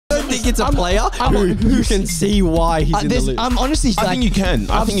think it's a player who can see why he's in the list? I'm honestly I think you can.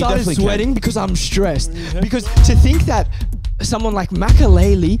 I think you definitely started sweating can. because I'm stressed. Because to think that someone like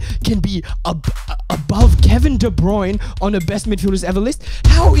Makaleli can be above Kevin De Bruyne on the best midfielders ever list.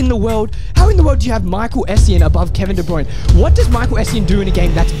 How in the world do you have Michael Essien above Kevin De Bruyne? What does Michael Essien do in a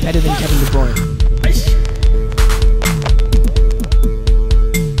game that's better than Kevin De Bruyne?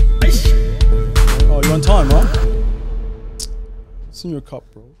 Oh, you on time, right? It's in your cup,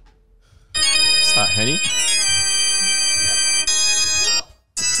 bro. What's that, Henny?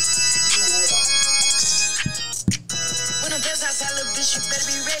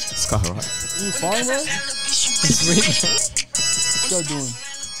 Sky, right? You fine, bro? What's guy doing?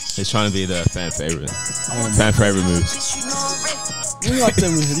 He's trying to be the fan favorite. Fan favorite moves. You like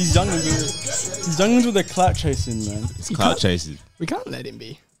them, these youngins with their clout chasing, man. It's clout chasing. We can't let him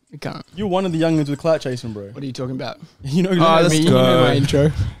be. We can't. You're one of the youngins with clout chasing, bro. What are you talking about? You know, let's You go. know my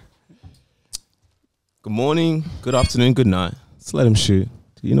intro. Good morning, good afternoon, good night. Let's let him shoot.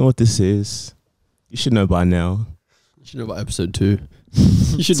 Do you know what this is? You should know by now. You should know about episode 2.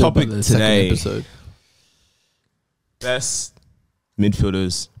 You should know Topic about the today. second episode. Best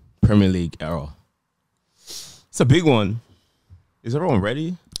midfielders Premier League era. It's a big one. Is everyone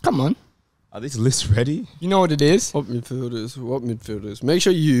ready? Come on. Are these lists ready? You know what it is? What midfielders? What midfielders? Make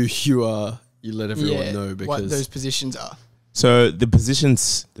sure you let everyone know because what those positions are. So the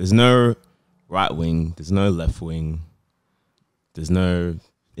positions, there's no right wing, there's no left wing,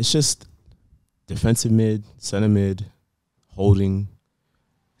 it's just defensive mid, centre mid, holding,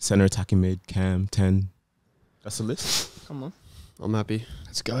 centre attacking mid, cam, 10. That's the list. Come on. I'm happy.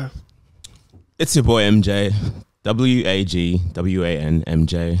 Let's go. It's your boy MJ, WAGWAN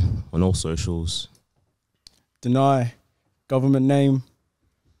MJ on all socials. Deny. Government name.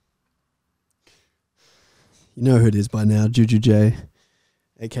 You know who it is by now. Juju J,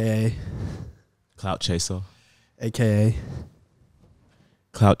 a.k.a. Clout chaser. a.k.a.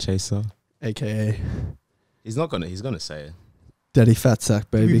 Clout chaser. a.k.a. He's gonna say it. Daddy Fat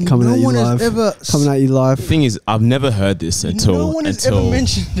Sack, baby. Dude, Coming no at you one has live. ever Coming at you live. The thing is, I've never heard this No one has ever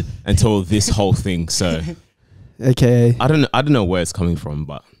mentioned. until this whole thing. So a.k.a. I don't know where it's coming from,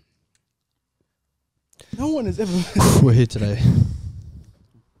 but No one has ever. We're here today.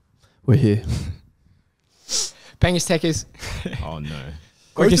 We're here. Pangus Techers. oh no.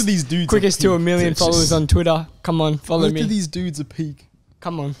 Both of these dudes. Quickest to 1 million It's followers just- on Twitter. Come on, follow Both me. of these dudes are peak.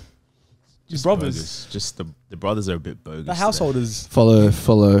 Come on. Just brothers. bogus. Just the brothers are a bit bogus. The householders. Follow,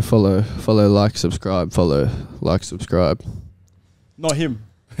 like, subscribe. Follow, like, subscribe. Not him.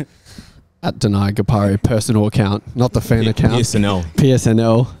 At Deny Gapari personal account, not the fan account. PSNL.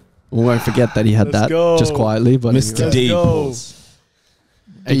 PSNL. We won't forget that he had Let's that go. just quietly, but Mr. anyway. D. go. Pause.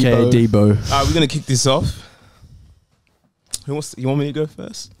 AKA Debo. Alright, we're gonna kick this off. You want me to go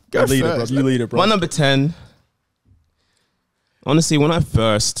first? Go Lead it, bro. first. You lead it, bro. My number 10. Honestly, my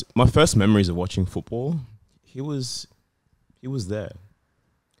first memories of watching football, he was there.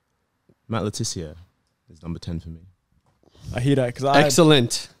 Matt Letizia is number 10 for me. I hear that because I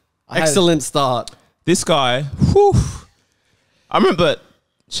Excellent. Excellent start. This guy, whew, I remember.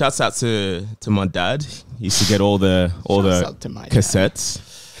 Shouts out to my dad. He used to get all the Shouts out to my dad.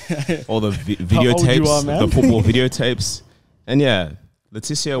 cassettes, all the How old you videotapes, are, man? the football videotapes, and yeah,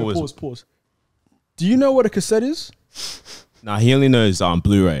 Letizia was. Pause. Do you know what a cassette is? Nah, he only knows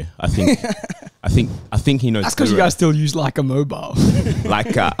Blu-ray. I think he knows. That's because you Blu-ray. guys still use like a mobile.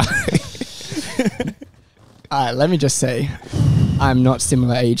 like. Alright, let me just say, I'm not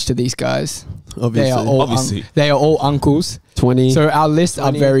similar age to these guys. Obviously. They are all uncles. 20, So our lists are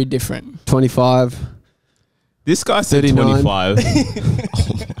 20. very different. 25, This guy said 39. 25.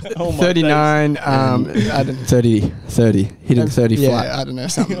 Oh my 39, I don't 30. Hitting 30 yeah, flat. I don't know.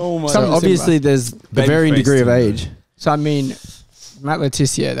 Something. Oh my So something obviously similar. there's the Baby varying face degree of too, age. So I mean, Matt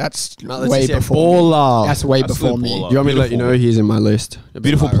Letizia, that's Matt way Letizia, before me. baller. That's way Absolute before me. baller. You want me to let you Beautiful. know he's in my list?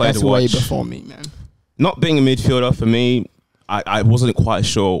 Beautiful player That's to way watch. before me, man. Not being a midfielder for me, I wasn't quite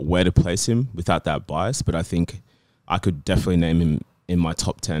sure where to place him without that bias, but I think I could definitely name him in my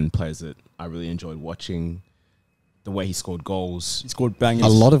top 10 players that I really enjoyed watching. The way he scored goals. He scored bangers. A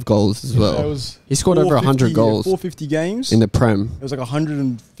lot of goals as It well. was He scored over 100 goals 450 games. in the Prem. It was like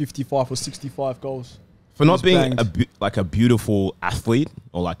 155 or 65 goals. For not Just being banged. like a beautiful athlete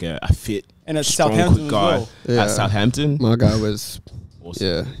or like a fit And at strong, Southampton quick as guy well. Yeah. at Southampton. My guy was, Awesome.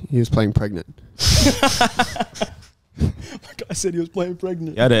 yeah, he was playing pregnant. Like I said, he was playing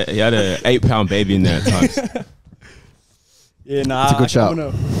pregnant. He had a 8-pound baby in there at times. Yeah, nah. It's a good shout. I'm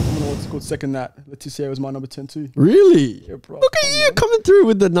gonna what's called second that. Letizia was my number 10 too. Really? Yeah, bro. Look at you coming through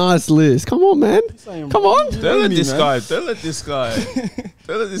with the nice list. Come on, man. Come on. Don't let this guy. Don't let this guy.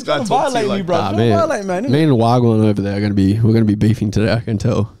 Don't let this guy talk to Violate you me, like bro. that. Ah, Don't man. violate, man. Me and Wagwan over there we're gonna be beefing today. I can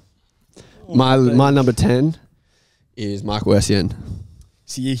tell. My number 10 is Michael Essien.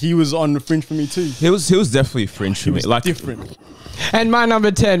 See, he was on the fringe for me too. He was definitely fringe for He me. was Like different. And my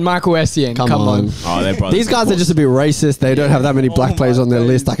number 10, Michael Essien. Come on. Oh, they're brothers. These guys are just a bit racist. They don't have that many black Oh players my on their days.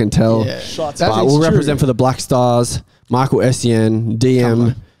 list. I can tell. Yeah. Shots. That But is we'll true. represent for the Black Stars. Michael Essien,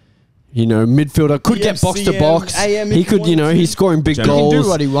 DM. You know, midfielder could get box to CM, box. AM He if could, you you know, want he's to. scoring big He can He goals. can do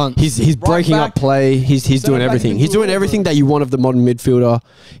what he wants. He's breaking up back. play. He's Centre doing back, everything. he can He's do doing all, everything bro. that you want of the modern midfielder.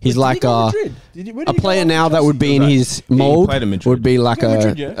 He's like a player now that would be in his he mold. played at Madrid. Would be like He played at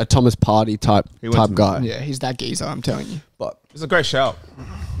Madrid, yeah. a Thomas Partey type He went to guy. Yeah, he's that geezer, I'm telling you. But It's a great shout.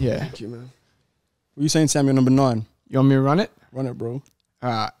 Yeah. What are you saying, Samuel, number 9? You want me to run it? Run it, bro.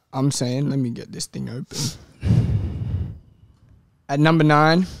 I'm saying, let me get this thing open. At number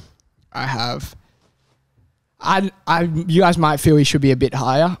 9, I have... you guys might feel he should be a bit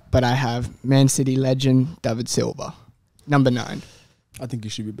higher, but I have Man City legend David Silva. Number 9. I think he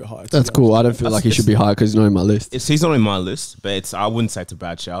should be a bit higher. that's cool. I don't feel like he should be high because he's not in my list. He's not in my list, but I wouldn't say it's a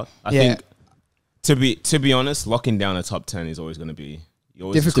bad shout. I Yeah. think to be honest, locking down a top 10 is always going to be you're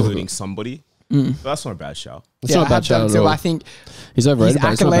always Difficult. excluding somebody. But that's not a bad shout. It's not a I bad have shout David at Silva. all. I think He's his overrated,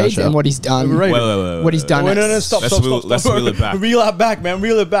 but it's not a bad accolades shout. and what he's done. Overrated. Wait. What he's done. Oh, no, at- stop. Let's reel it back. Reel it back, man.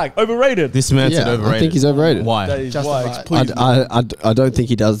 Reel it back. Overrated. This man's Yeah, overrated. I think he's overrated. Why? That is Justified. why. Please. I don't think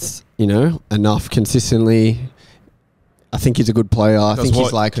he does, you know, enough consistently. I think he's a good player. I Does think he's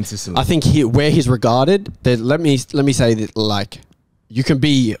what like consistently? I think where he's regarded. Let me say that like you can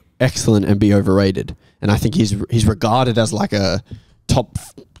be excellent and be overrated, and I think he's regarded as like a top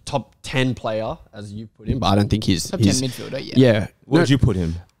 10 player as you put him, but I don't think he's Top 10 midfielder, yeah. Where would you put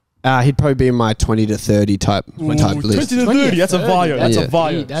him? He'd probably be in my 20 to 30 type Ooh, list. 20 to 30. That's a 30, bio. That's yeah. a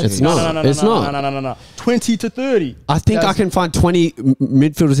bio. That's It's no, not. no, It's not. No. 20 to 30. I think I That's- can find 20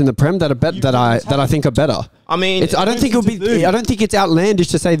 midfielders in the Prem that I think are better. I mean, I don't think it'll 20 to 30. be. I don't think it's outlandish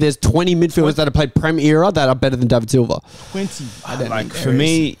to say there's 20 midfielders that have played Prem era that are better than David Silva. 20. I don't like think for there is.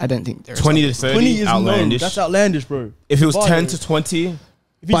 me, I don't think there is. 20 to 30 20 is outlandish. no. That's outlandish, bro. If it was Bio. 10 to 20,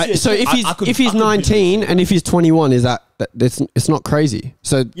 But so if I could- he's I could 19 and if he's 21, is that it's not crazy.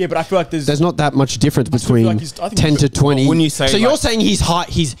 So Yeah, but I feel like there's not that much difference feel between like I think 10 to 20. When you say so you're like- saying he's high,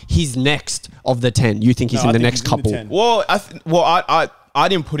 he's next of the 10. You think he's No, in I the think next he's in the couple? 10. well, I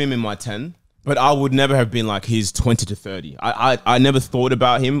didn't put him in my 10, but I would never have been like he's 20 to 30. I never thought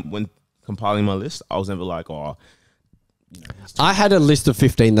about him when compiling my list. I was never like, oh, I had a list of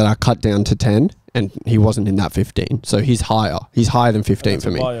 15 that I cut down to 10, and he wasn't in that 15. So he's higher. He's higher than 15 That's for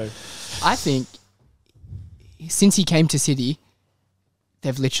a me. bio. I think since he came to City,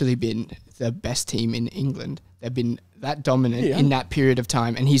 they've literally been the best team in England. They've been that dominant Yeah. in that period of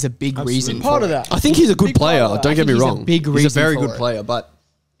time, and he's a big reason Part for of it. that. I think he's a good Big part player. of that. Don't I get me think he's a wrong. big He's a reason very for good it. player, but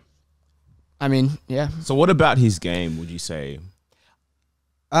I mean, yeah. So what about his game? Would you say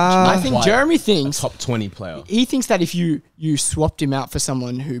I think Why? Jeremy a thinks top 20 player? he thinks that if you swapped him out for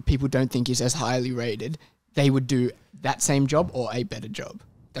someone who people don't think is as highly rated, they would do that same job or a better job.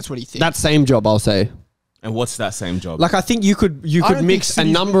 That's what he thinks. that same job, I'll say. And what's that same job? Like I think you could don't mix think a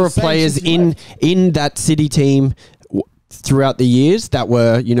City's number been the of same players since he in that City team throughout the years that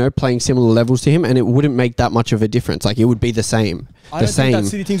were, you know, playing similar levels to him, and it wouldn't make that much of a difference. Like it would be the same. I The don't think that same.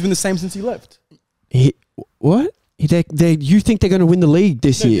 City team's been the same since he left. What? You think they're going to win the league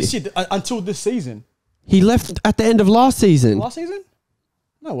this No, year? this year, until this season. He left at the end of last season. Last season?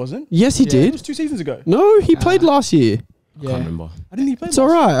 No, it wasn't. Yes, he It did. was 2 seasons ago. No, he played last year. I can't remember. I didn't even play. It's all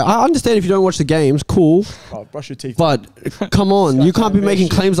right. I understand if you don't watch the games, cool. Oh, brush your teeth. But come on, you can't be Scratch making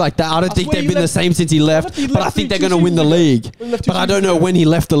that claims like that. I don't I think swear they've he been the left- same since he left. he But left I think they're 2 going to win the seasons league. ago. He left 2 But I don't seasons know ago. when he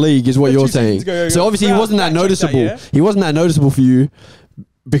left the league, is what Left you're 2 seasons saying. ago. So obviously he Fact wasn't that check that, noticeable. yeah? He wasn't that noticeable for you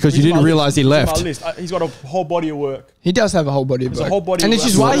because you He's on didn't my realize list. he He's on my left. list. He's got a whole body of work. He does have a whole body of There's a work. whole body and of it's work.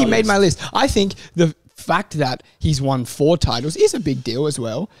 just why he That's made my my list. I think the fact that he's won 4 titles is a big deal as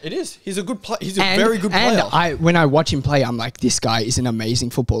well. It is. He's a good player. He's And when I watch him play, I'm like, this guy is an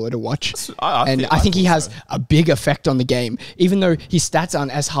amazing footballer to watch. I think he thought has so. a big effect on the game. Even though his stats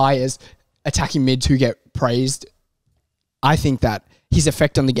aren't as high as attacking mids who get praised, I think that his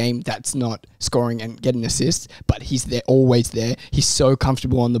effect on the game, that's not scoring and getting assists, but he's there, always there. He's so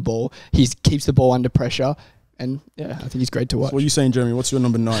comfortable on the ball. He keeps the ball under pressure. And yeah, I think he's great to watch. So what are you saying, Jeremy? What's your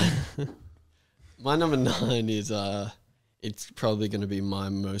number 9? My number 9 is it's probably going to be my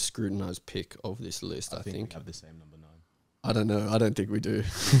most scrutinized pick of this list. I think. we have the same number 9. I don't know. I don't think we do.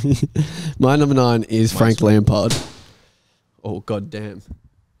 My number 9 is Frank Lampard. Oh god damn!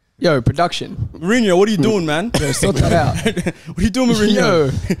 Yo, production. Mourinho, what are you doing, man? Yo, sort that out. What are you doing,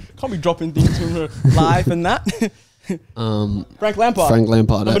 Mourinho? Can't be dropping things from live and that. Frank Lampard. Frank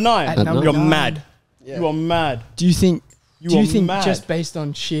Lampard. Number 9. At number You're 9. mad. Yeah. You are mad. Do you think? Do you think mad. just based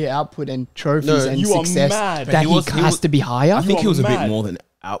on sheer output and trophies No, and you are success mad. that He was- he he has was- to be higher? I think he was a bit mad. more than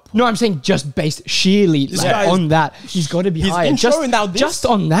output. No, I'm saying just based sheerly This like, guy is- on that, he's got to be His higher. intro Just, and now this? just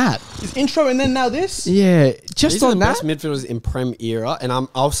on that. His intro and then now this. Yeah, just These are on the that. best midfielders in Prem era, and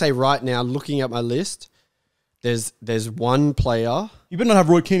I'll say right now, looking at my list, there's one player. You better not have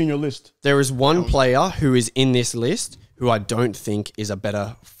Roy Keane in your list. There is one player who is in this list who I don't think is a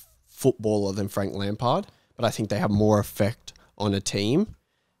better footballer than Frank Lampard, but I think they have more effect on a team.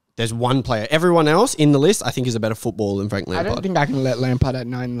 There's one player. Everyone else in the list, I think, is a better footballer than Frank I Lampard. don't think I can let Lampard at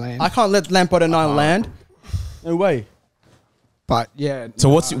 9 land. I can't let Lampard at 9 land. No way. But yeah. So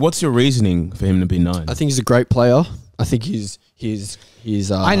what's your reasoning for him to be 9? I think he's a great player. I think his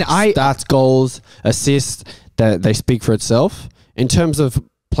stats, goals, assists, that they speak for itself. In terms of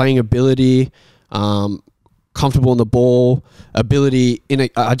playing ability, comfortable on the ball, ability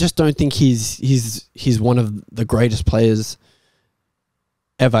I just don't think he's one of the greatest players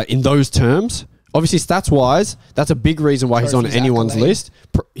ever in those terms. Obviously, stats wise, that's a big reason why he's on Trophies, anyone's accolades. list.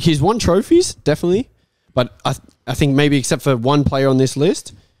 He's won trophies, definitely, but I think maybe except for one player on this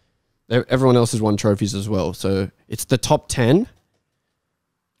list, everyone else has won trophies as well. So it's the top 10.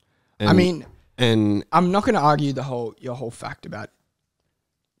 I mean, and I'm not going to argue your whole fact about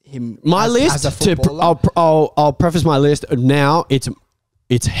him. my as list, a footballer. I'll preface my list now.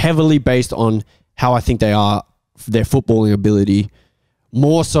 It's heavily based on how I think they are, their footballing ability,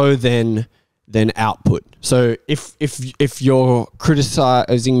 more so than output. So if you're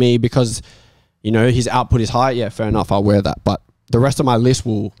criticizing me because his output is high, yeah, fair enough, I'll wear that. But the rest of my list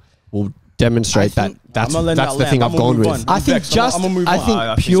will demonstrate I think- that's I'm not letting that the thing land. I've I'm gonna gone move with. on. I think Vex, just I'm gonna move I on. think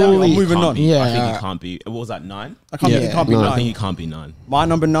I think purely I'm moving on. Yeah. I think he can't be. What was that, 9? I can't be. Yeah, It can't be no. I 9. think he can't be 9. My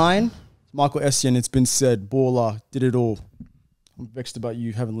number 9, Michael Essien. It's been said, baller, did it all. I'm vexed about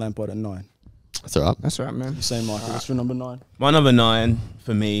you having Lampard at 9. That's all right. That's right, man. You say, Michael, what's your number 9? My number 9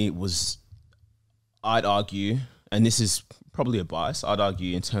 for me was, I'd argue, and this is probably a bias, I'd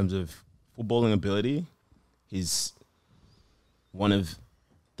argue in terms of footballing ability, he's one of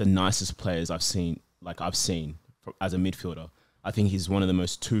the nicest players I've seen as a midfielder. I think he's one of the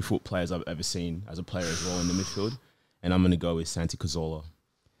most 2-foot players I've ever seen as a player as well in the midfield. And I'm going to go with Santi Cazorla.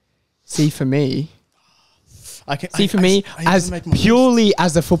 See, for me, He as doesn't make my purely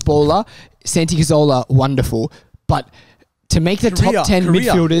as a footballer, Santi Cazorla, wonderful. But to make the Career, top 10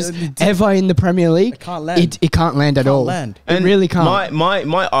 career. midfielders ever in the Premier League, It can't land. It can't land at Can't all. land. It really can't.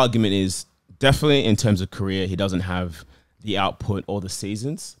 My argument is definitely in terms of career, he doesn't have the output or the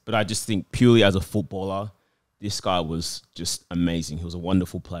seasons. But I just think purely as a footballer, this guy was just amazing. He was a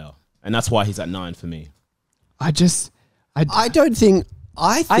wonderful player. And that's why he's at 9 for me. I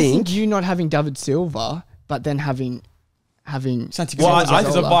think you not having David Silva, but then having Santi Well, Cazorla I-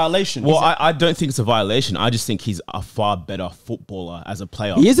 is a violation. Well, I don't think it's a violation. I just think he's a far better footballer as a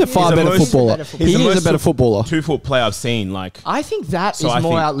player. He is a far He's the better most- footballer. he's the He is a most better footballer. 2-foot player I've seen. I think that So is I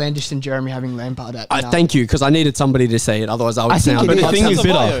more think- outlandish than Jeremy having Lampard at. I nine. thank you because I needed somebody to say it. Otherwise, I would I think sound. it is. I'd The thing sound is-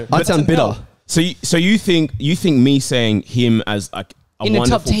 bitter. I'd sound bitter. So you think me saying him as like a In the top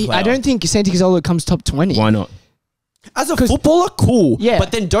wonderful 10, player? I don't think Santi Cazorla comes top 20. Why not? As a footballer, cool. Yeah.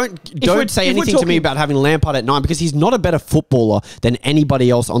 But then don't we're- say if we're anything to me talking- about having Lampard at 9 because he's not a better footballer than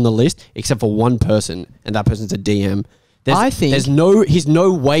anybody else on the list except for one person, and that person's a DM. He's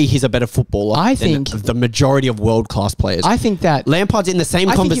no way he's a better footballer I than think- the majority of world-class players. I think that Lampard's in the same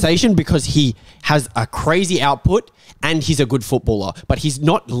I think conversation because he has a crazy output and he's a good footballer, but he's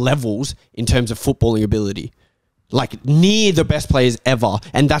not levels in terms of footballing ability. Like near the best players ever,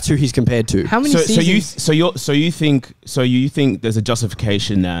 and that's who he's compared to. how many seasons? So you think there's a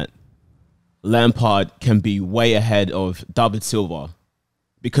justification that Lampard can be way ahead of David Silva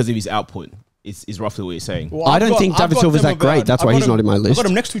because of his output? Is roughly what you're saying. Well, I I've don't got- think I've David got Silva's them that great. about- That's I've why got he's them- not in my list. I've got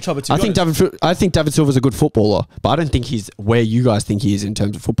them next to each other. To I be think honest. I think David Silva's a good footballer, but I don't think he's where you guys think he is in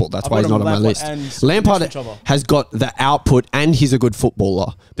terms of football. That's I've why got he's not him on my Lampard and list. Silva Lampard next to each other. has got the output and he's a good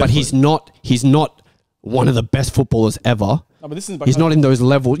footballer, but he's not one of the best footballers ever. No, but this is He's not in those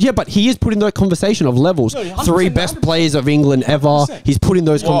levels. Yeah, but he is put in that conversation of levels. No, 100%, 3 best 100%. players of England ever. 100%. He's put in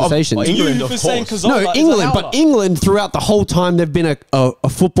those conversations. England, You of for saying course. Cazorla No, is a England, howler. but England throughout the whole time they've been a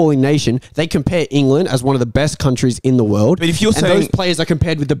footballing nation. They compare England as one of the best countries in the world. But if you're and saying- those players are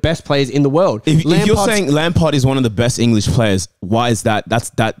compared with the best players in the world, If you're Lampard's- saying Lampard is one of the best English players, why is that?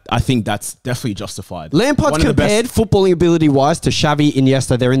 I think that's definitely justified. Lampard's One of the best- compared footballing ability wise to Xavi,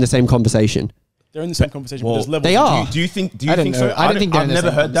 Iniesta, they're in the same conversation. They're in the same conversation. Well, But there's levels. they are. Do you think I don't think know. so? I don't think they're I've in the never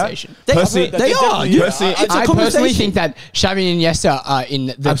same heard that. conversation. Personally, They are. definitely are. Personally, It's a I personally conversation. think that Xavi and Iniesta are in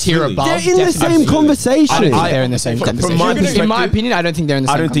the tier Absolutely. above. They're in the definitely. same conversation. I don't think I- they're in the same from conversation. my In my perspective, opinion, I don't think they're in the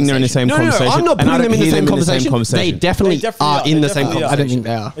same I don't think they're in the same No, conversation. I'm not and I putting them don't in the hear same them conversation. They definitely definitely are are. in They the same definitely are. I don't conversation. think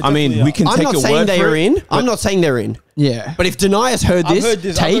they are. They I mean, definitely we are. can I'm take not your saying word they're for it. in. I'm not saying they're in. Yeah. But if Denias heard I've this heard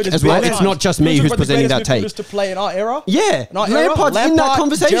this. I've take heard this as well, many it's times. not just me Who's who's the presenting that greatest take. midfielders to play in our era. Yeah, In our era, Lampard's in that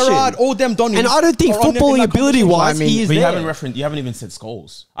conversation. Gerrard, all them Donnies. And I don't think are on them in footballing that ability wise, conversation. he is But you there. haven't referenced. You haven't even said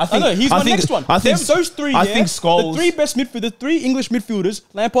Scholes. I know he's my next one. I think Those three. I yeah, think Scholes. the three best midfielders, the three English midfielders,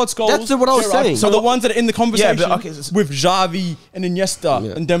 Lampard, Scholes. That's what I was Gerrard, saying. So the ones that are in the conversation Yeah, but okay, so- with Xavi and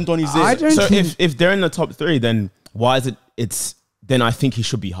Iniesta and them Donnies. I don't So think- if they're in the top three, then why is it? Then I think he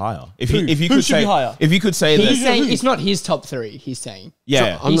should be higher. If you Who could should say be higher? if you could say He's that. saying it's not his top three. He's saying.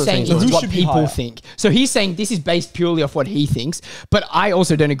 Yeah. I'm He's not saying saying it's so. Who what should be people higher? think. So he's saying this is based purely off what he thinks. But I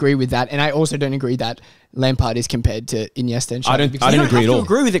also don't agree with that, and I also don't agree that Lampard is compared to Iniesta and Xavi. I don't- because- I You don't don't agree have at to all.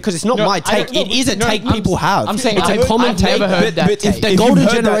 agree with it because it's not No, my I take. don't- It is a no, take I'm- people have. I'm saying it's a I've common take. never heard that but if take. The you've golden heard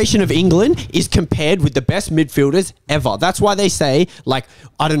that- generation of England is compared with the best midfielders ever. That's why they say, like,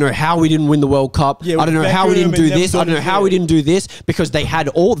 I don't know how we didn't win the World Cup. Yeah, I don't know how we Beckham didn't do and them this. I don't know Donnies, how we yeah. didn't do this because they had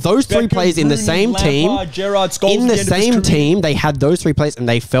all those three Beckham, players in the Rooney, same team. Lampard, Gerrard, Scholes In at the the end of his same career. team, they had those three players and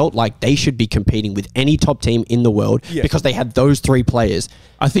they felt like they should be competing with any top team in the world Yeah. because they had those three players.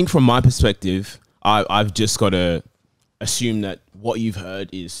 I think from my perspective, I've just got to assume that what you've heard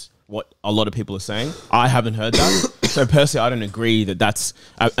is what a lot of people are saying. I haven't heard that. So personally, I don't agree that that's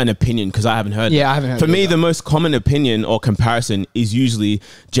an opinion because I haven't heard Yeah, that. I haven't heard For me, either. the most common opinion or comparison is usually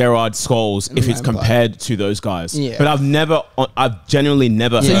Gerrard, Scholes, if it's Lampard. compared to those guys. Yeah. But I've genuinely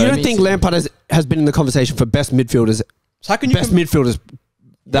never So heard. you don't me think too. Lampard has been in the conversation for best midfielders? So how can you Best midfielders.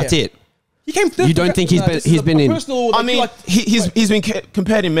 That's Yeah. it. He came third. You don't think he's been- this is he's a been in- personal, I like, mean, like- he's been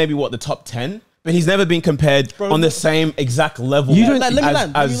compared in maybe what the top 10, but he's never been compared Bro, on the same exact level. You don't- let me as-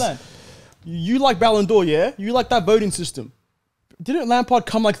 land. Let me as- land. You like Ballon d'Or, yeah? You like that voting system. Didn't Lampard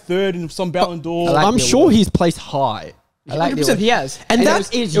come like third in some Ballon d'Or? I like I'm the sure award. he's placed high. I like the 100%. award. He has. And it that was-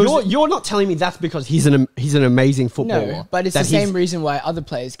 is it was- you're not telling me that's because he's an amazing footballer. No, but it's That the he's- same reason why other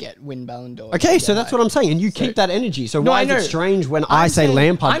players win Ballon d'Or. Okay, so that's what I'm saying, and you keep that energy. So No, why I is know. it strange when I say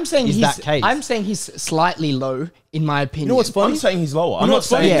Lampard I'm saying is he's, that case? I'm saying he's slightly low in my opinion. You know what's funny? I'm saying he's lower. I'm know not what's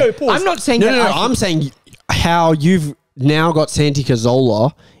funny? saying. Yeah. Yeah. Pause. I'm not saying no, that. no, no. I I'm saying how you've now got Santi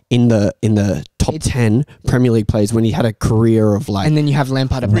Cazorla in the top 10 Premier League players when he had a career of like and then you have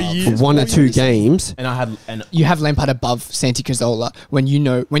Lampard above. years. one or What two years? games. And I had and You have Lampard above Santi Cazorla when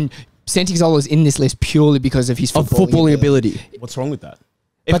Santi Cazorla is in this list purely because of his Of footballing ability. what's wrong with that?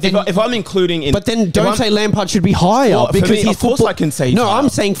 But then- If I'm including in, But then if don't I'm- say Lampard should be higher Well, for because me, he's of course football- I can say No, he's I'm higher.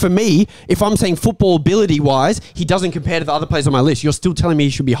 saying for me, if I'm saying football ability wise, he doesn't compare to the other players on my list. You're still telling me he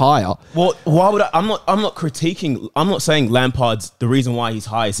should be higher. Well, why would I'm not critiquing. I'm not saying Lampard's the reason why he's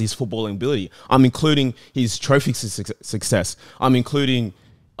high is his footballing ability. I'm including his trophy success. I'm including.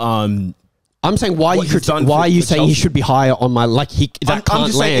 I'm saying why What you he's done why for- are you for saying he Chelsea. should be higher on my like he that I'm can't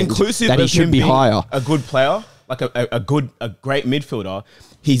just saying, land inclusive that he of should him be being higher. a good player, like a great midfielder.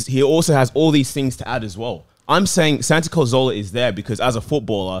 He also has all these things to add as well. I'm saying Santi Cazorla is there because as a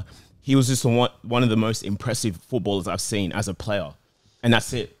footballer, he was just one of the most impressive footballers I've seen as a player, and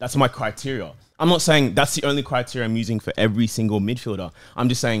that's it. That's my criteria. I'm not saying that's the only criteria I'm using for every single midfielder. I'm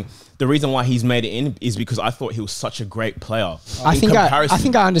just saying the reason why he's made it in is because I thought he was such a great player. I think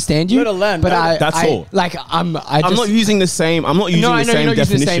I understand you. Let it land, but let it- That's all. Like I'm not using the same. I'm not using No, I the know you're same not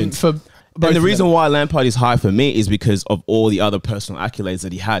using the definition. same for both And the of reason them. why Lampard is high for me is because of all the other personal accolades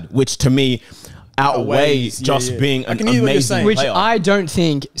that he had, which to me outweighs Yeah, just yeah. being I an can hear what you're amazing saying. which player. I don't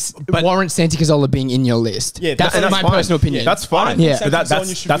think warrants Santi Cazorla being in your list. Yeah, that's And my fine. personal opinion. That's fine. Yeah. But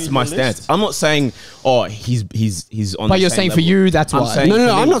Santi Cazorla should be that's in my your stance. list. I'm not saying, oh, he's on. But the you're same saying for level. you, that's I'm why. saying No, no, for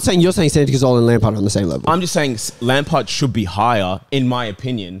no. me- I'm not saying you're saying Santi Cazorla and Lampard are on the same level. I'm just saying Lampard should be higher, in my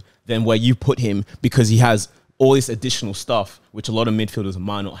opinion, than where you put him because he has all this additional stuff which a lot of midfielders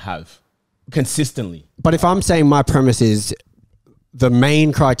might not have consistently. But if I'm saying my premise is the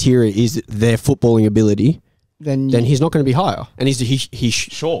main criteria is their footballing ability, then he's not going to be higher. And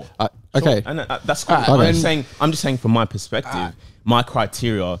Sure. okay. And that's cool. Alright, I'm just saying from my perspective, my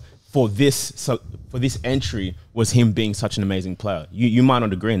criteria for this entry was him being such an amazing player. You might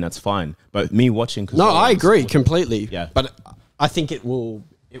not agree, and that's fine. But me watching, No, I agree completely. Yeah. But I think it will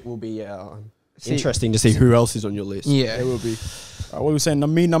be interesting to see who else is on your list. yeah. It will be. What were we saying?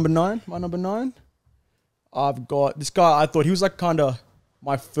 Me, number 9. My number 9. I've got this guy. I thought he was like kind of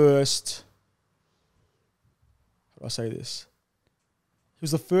my first. How do I say this? He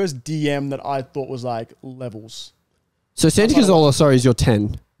was the first DM that I thought was like levels. So Santi Cazorla, sorry, is your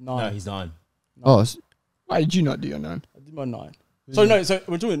 10. 9. No, he's 9. Oh, Why did you not do your 9? I did my 9. So no, so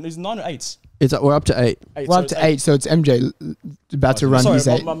we're doing is 9 or 8s? we're up to 8. We're up to 8, so it's MJ about to run his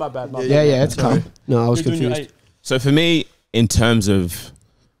 8. My bad. Yeah, it's calm. No, I was You're doing your confused. 8. So for me, in terms of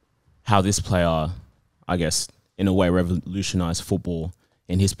how this player, I guess, in a way revolutionized football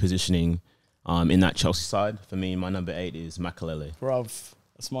in his positioning in that Chelsea side, for me, my number 8 is Makelele. Bruv,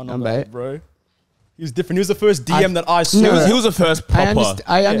 that's my Number number 8. 8, bro. He was different. He was the first DM that I saw. He was the first proper.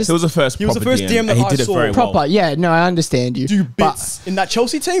 I He understand. was the first. He was the proper first DM that and he I did it saw. very Proper, well. yeah, no, I understand you. Do But bits in that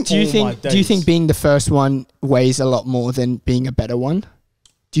Chelsea team. do you Oh think? my Do you days. think being the first one weighs a lot more than being a better one?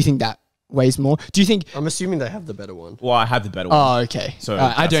 Do you think that weighs more? Do you think? I'm assuming they have the better one. Well, I have the better one. Oh, okay. So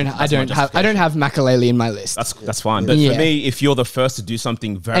I don't have Makelele in my list. That's fine. But Yeah. for me, if you're the first to do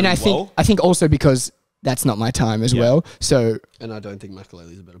something very And I well, think also because that's not my time as Yeah. well. So And I don't think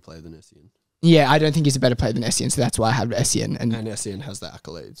Makelele is a better player than Essien. yeah, I don't think he's a better player than Essien. So that's why I have Essien And Essien has the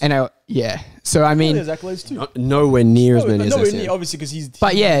accolades. So I mean, There's accolades too. Nowhere near as many as Nowhere Essien. near, obviously, because he's.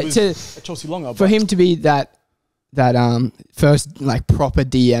 But yeah, he was to- at Chelsea longer. for but him to be that first like proper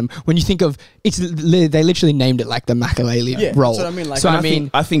DM, when you think of they literally named it like the Makelele Yeah, role. that's what I mean, like- so and I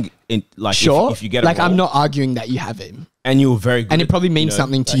mean, I think like sure. if you get it like I'm wrong, not arguing that you have him, and you're very good, and it probably means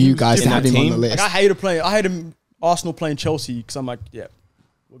something to you guys to in have that him on team, the like, list. I hate him. Arsenal playing Chelsea because I'm like, yeah,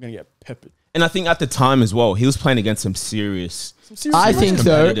 we're gonna get peppered. And I think at the time as well, he was playing against some serious. I think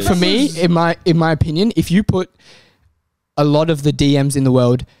though, competitors. for me, in my opinion, if you put a lot of the DMs in the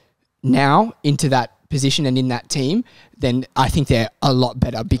world now into that position and in that team, then I think they're a lot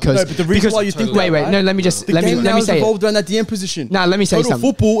better because. No, but the reason why you think wait, that, wait, right? no, let me just The let game me now is say it. evolved around that DM position. No, let me say Total something.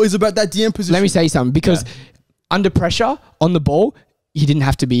 football is about that DM position. Let me say something because under pressure on the ball, he didn't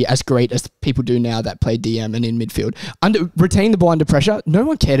have to be as great as people do now that play DM and in midfield. Retaining the ball under pressure, no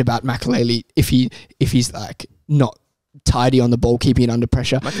one cared about Makelele if he's like not tidy on the ball, keeping it under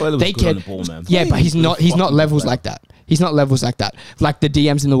pressure. Makelele was good on the ball, man. Yeah, but he's not fucking levels good. like that. He's not levels like that. Like the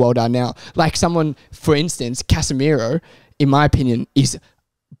DMs in the world are now. Like someone, for instance, Casemiro, in my opinion, is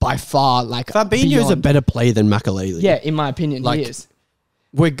by far like Fabinho's a beyond. better player than Makelele. Yeah, in my opinion, Like, he is.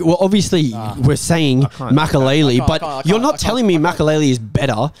 We're obviously we're saying Makelele, I can't- but you're not telling me Makelele is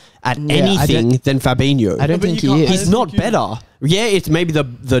better at Yeah, anything than Fabinho. I don't but think you he can't- is. He's not better. Yeah, it's maybe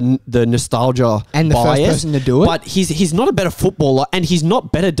the nostalgia And the first bias, person to do it. but he's not a better footballer, and he's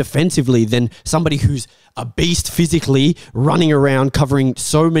not better defensively than somebody who's a beast physically, running around, covering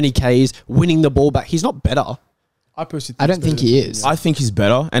so many Ks, winning the ball back. He's not better. I personally, I don't think he is. I think he's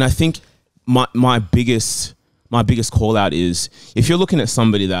better, and I think my biggest call out is if you're looking at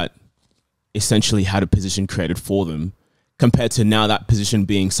somebody that essentially had a position created for them, compared to now that position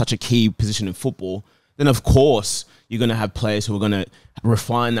being such a key position in football, then of course you're going to have players who are going to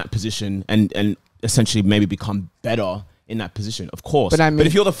refine that position and essentially maybe become better in that position, of course. But I mean- but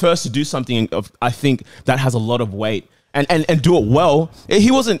if you're the first to do something, I think that has a lot of weight and do it well.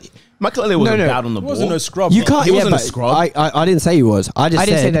 He wasn't. Makelele wasn't No. bad on the He ball. wasn't a scrub. You bro. can't. He Yeah, wasn't a but scrub. I didn't say he was. I just I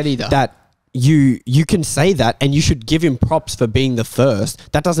didn't say said that either. That you can say that, and you should give him props for being the first.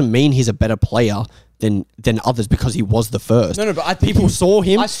 That doesn't mean he's a better player than others because he was the first. No, but I think people he- saw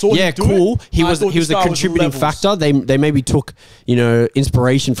him. I saw yeah, him do cool. it. He I was thought he was the a style was contributing levels. factor. They maybe took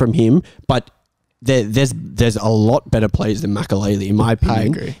inspiration from him, but. There's a lot better players than Makelele, in my opinion.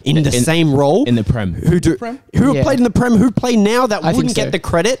 agree. In the same role, in the Prem. who Prem? have Yeah. played in the Prem, who play now that I think wouldn't so. get the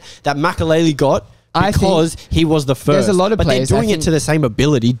credit that Makelele got I think because he was the first. there's a lot of but players, they're I doing it think- to the same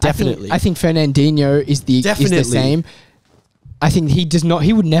ability. Definitely. I think Fernandinho is the Definitely. same. I think he does not.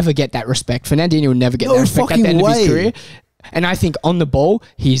 He would never get that respect. Fernandinho would never get No that respect at fucking the end of way. his career. And I think on the ball,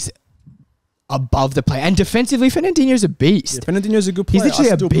 he's above the play. And defensively, Fernandinho's a beast. Fernandinho's a good player. He's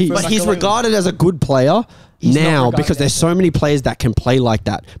literally I a still beast. prefer but he's Makelele. regarded as a good player He's not now regarded because there's as so many players that can play like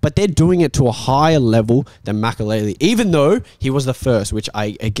that. But they're doing it to a higher level than Makelele, even though he was the first. Which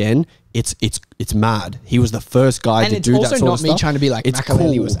it's mad. He was the first guy And to it's do that also sort not of me stuff. trying to be like It's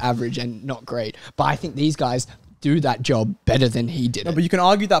Makelele cool. was average and not great. But I think these guys do that job better than he did. No, it. but you can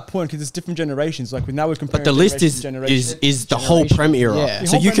argue that point because it's different generations. Like now we're comparing. But the list generation. is the whole Prem era. Yeah. The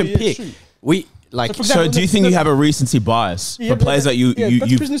So whole you Prem can era, pick. true. We like. So for So example, do you think you have a recency bias Yeah, for players that yeah,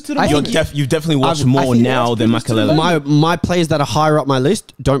 that's business to the you're moment. you've definitely watched I more think now that's than business to the Makelele? moment. my players that are higher up my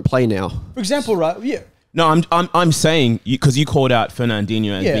list don't play now. For example, right? Yeah, No, I'm saying because you called out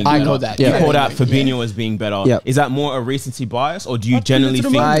Fernandinho as being better. I called that. You Yeah. called out Fabinho as being better. Yeah. Is that more a recency bias, or do you genuinely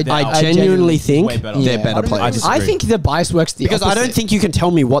think I that I genuinely think way better? they're Yeah. better I players. disagree. I think the bias works the Because opposite. I don't think you can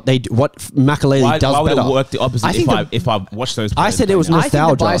tell me what Makelele does why would better. it work the opposite I think if I watch those players I said it was play now? I think the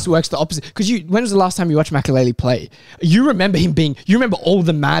nostalgia. bias works the opposite. Because when was the last time you watched Makelele play? You remember him being. You remember all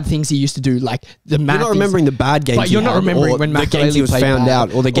the mad things he used to do, like the mad. You're not things. remembering the bad games, But you're he not had, remembering or when the games Makelele he was played found bad, out,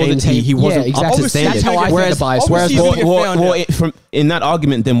 or the or the games team- he wasn't yeah, exactly. up to Obviously, standard. that's how I think Whereas, the bias obviously works. he's gonna get found out. from in that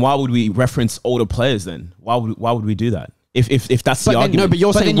argument, then why would we reference older players? Then why would we do that? If that's the But then- argument? no, but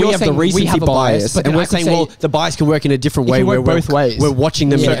you're But saying then we you're have the saying we recency have a bias, bias, but and then we're I could saying, say well, the bias can work in a different it way. can work where both ways. We're watching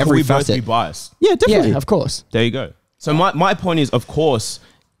them Yeah. in can every we both be facet. biased? Yeah, definitely. Yeah, of course. There you go. So my point is, of course,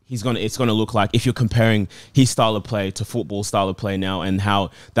 it's gonna look like if you're comparing his style of play to football style of play now, and how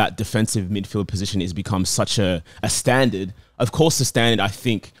that defensive midfield position has become such a standard. Of course, the standard I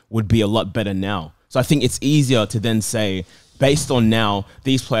think would be a lot better now. So I think it's easier to then say, based on now,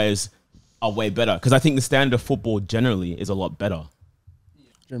 these players are way better, because I think the standard of football generally is a lot better.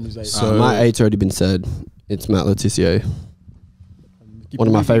 Jeremy's 8. So- My eight's already been said. It's Matt Letitia, Keep one it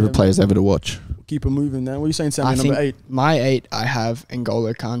of my moving, favorite man. players ever to watch. Keep it moving now. What are you saying, I Sammy? think Number 8. my 8, I have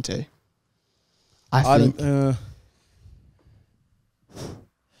N'Golo Kante. I think. don't.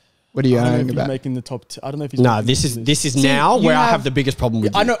 What are you I don't know if arguing he's about? making the top. I don't know if he's. Nah, making this the is list. this is See, now you where I have- have the biggest problem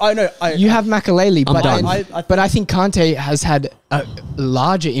with I know. You have Makelele, I'm but done. I think Kante has had a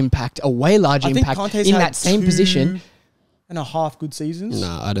larger impact, a way larger I think impact Kante's in had that same position. 2.5 good seasons. No,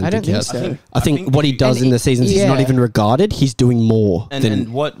 I don't, I don't think he think has. so. I think what he does And in the seasons, he's not yeah. even regarded. He's doing more And, than.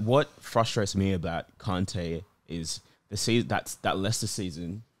 and what frustrates me about Kante is the season that Leicester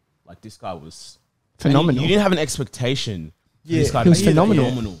season, like this guy was Phenomenal. You didn't have an expectation. For Yeah, this guy He was to be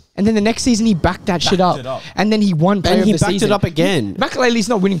phenomenal. And then the next season he backed that shit Backed up. it up. And then he won player and of he the backed season. it up again. Makelele's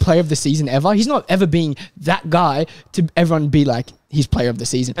not winning player of the season ever. He's not ever being that guy to everyone be like, he's player of the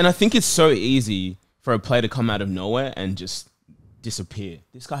season. And I think it's so easy for a player to come out of nowhere and just disappear.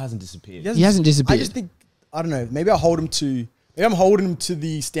 This guy hasn't disappeared. He hasn't I disappeared. just think I don't know. Maybe I hold him to. Maybe I'm holding him to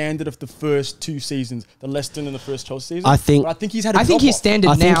the standard of the first 2 seasons, the Leicester and the first Chelsea season. I think- But I think he's had. A I think his drop-off. standard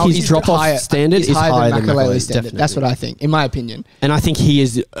I think now his is drop-off higher, standard is higher than Makelele's, standard. That's what I think, in my opinion. And I think he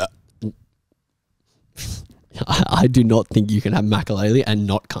is. I do not think you can have Makelele and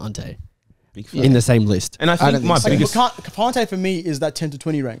not Kante Big fan. in the same list. And I don't think think my so. biggest Kante for me is that 10 to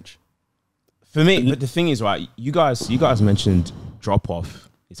 20 range. for me, but the thing is, right? You guys mentioned drop off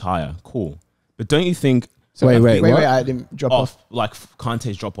is higher, cool, but don't you think? So Wait, wait, what? I didn't drop off. Like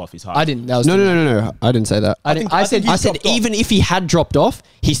Kante's drop off is higher. I didn't. That was No. I didn't say that. I didn't. I said. he's I said dropped off. even if he had dropped off,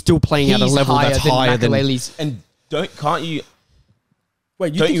 he's still playing at a he's level that's higher than. Makelele's. And can't you?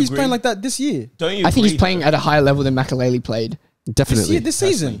 Wait, you Don't think you he's agree? playing like that this year? Don't you? I think he's agree, playing though? at a higher level than Makelele played. Definitely. This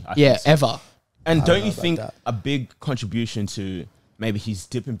season. I Yeah, think so. ever. And I don't don't you know think about that. a big contribution to maybe his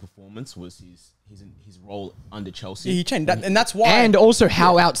dip in performance was his role under Chelsea? Yeah, he changed that, and that's why. And also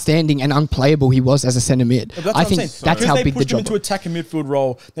how outstanding and unplayable he was as a centre mid. But that's I what think I'm saying. that's Because how they big the pushed him drop into was. attack and midfield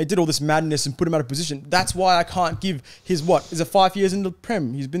role. They did all this madness and put him out of position. That's why I can't give his what is it 5 years in the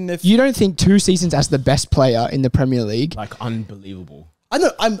Prem. He's been there. You don't think 2 seasons as the best player in the Premier League? Like unbelievable. I know.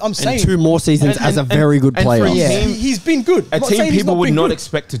 I'm saying And 2 more seasons And- as a and- very good and for player. a Yeah. team- he's been good. A I'm not team saying he's people would been not good.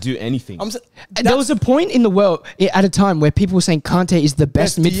 expect to do anything. There was a point in the world at a time where people were saying Kante is the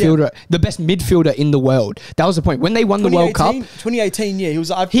best Best DM. midfielder, the best midfielder in the world. That was the point when they won the World Cup. 2018, yeah, he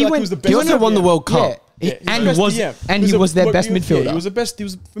was. I feel He like went. he was the best. He also won the DM. World Cup. Yeah, and the best was DM. and he was their best midfielder. Yeah, he was the best. He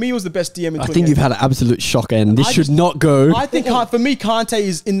was for me. He was the best DM. In I think you've had an absolute shock, and this I should just- not go. I think for me, Kante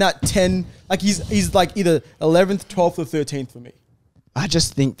is in that 10. Like he's like either 11th, 12th, or 13th for me. I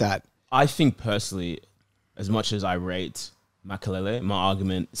just think that I think personally, as much as I rate Makelele, my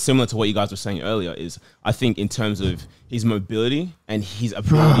argument, similar to what you guys were saying earlier, is I think in terms of his mobility and his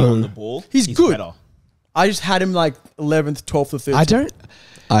ability on the ball, He's good. better. I just had him like 11th, 12th, or 13th. I don't.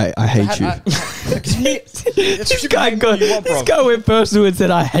 I hate you. This guy went personal and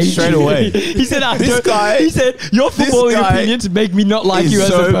said, "I hate Straight you." away. He said, "I This don't." guy- He said, "Your footballing guy opinions make me not like He's you as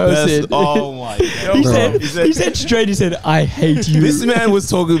so a person." best. Oh my god! He said straight. He said, "I hate you." This man was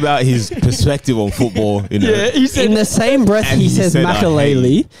talking about his perspective on football. You know, yeah, he said, In the same breath, And he he says said, "I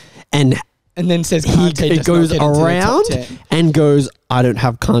Makelele, and and then says he Kante it does goes not get into the top around 10. and goes, I don't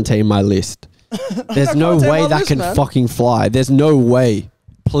have Kante in my list. There's no Kante in way my that list, can man. fucking fly. There's no way.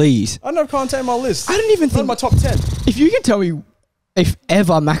 Please. I don't have Kante in my list. I don't even Not in think my top 10. if you can tell me if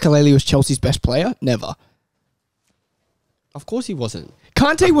ever Makelele was Chelsea's best player, never. Of course he wasn't.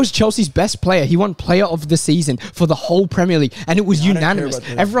 Kante was Chelsea's best player. He won Player of the Season for the whole Premier League, and it was I don't care unanimous. about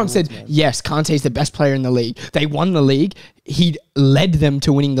the Everyone said, awards, man. yes, Kante is the best player in the league. They won the league. He led them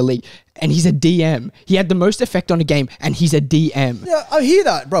to winning the league, and he's a DM. He had the most effect on a game, and he's a DM. Yeah, I hear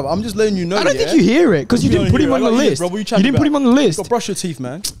that, bro. I'm just letting you know. I don't think you hear it because you didn't don't put him hear on it. the I got you, list. bro. What are you You chatting didn't put him about? on the list. Go brush your teeth,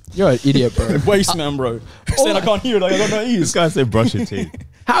 man. You're an idiot, bro. Waste, man, bro. Saying I can't hear it. Like I got no This ears. guy said brush your teeth.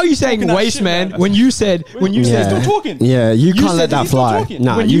 How are you saying Talking that waste, shit, man? man. When you said He's Yeah. still talking. Yeah, you can't said let that he's still fly. talking.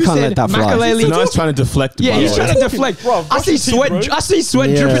 Nah, When you you can't said let that fly. Makelele- So now he's trying to deflect. Yeah, by he's the way. trying to deflect. Bro, I brush see your teeth, sweat. bro. I see sweat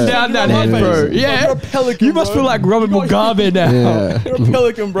Yeah. dripping down that head, bro. Yeah, You're a pelican, you must bro. feel like Robert You got- Mugabe now. Yeah. You're a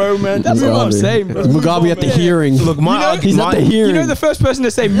pelican, bro, man. That's what I'm Mugabe. saying, bro. It's Mugabe at the Yeah. hearing. Look, my He's at the You hearing. know the first person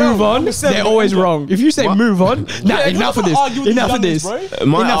to say move on, number seven, they're bro. always wrong. If you say What? move on, nah, Yeah, you're enough of not this. gonna argue with Enough of these this. youngins, bro.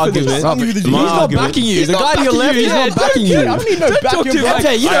 my Enough of this. argument. Argue with these my youngins. He's not argument- backing you. He's The not guy to your backing left you. is Yeah, not backing I you. don't need no Don't back talk here, to bro. him.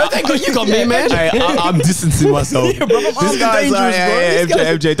 Okay, you don't think you got me, man. Hey, I'm distancing myself. Yeah, bro, I'm This guy's dangerous, like, bro. hey, This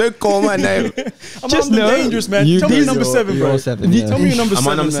MJ, don't call my name. I'm Just the know dangerous, man. you Tell me do your number your- 7, bro. your 7, yeah. Tell me your number Am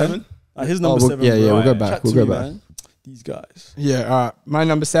 7, I number man. 7? His number 7. yeah, bro. we'll go Chat back. Chat We'll to go you, back. man. These guys. Yeah, all right. My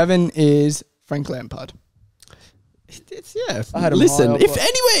number 7 is Frank Lampard. Yeah. I had him Listen, high up, if but-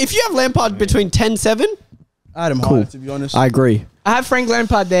 anyway, if you have Lampard between 10-7, I had him Cool. high, to be honest. I agree. I have Frank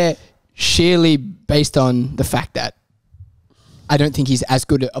Lampard there sheerly based on the fact that I don't think he's as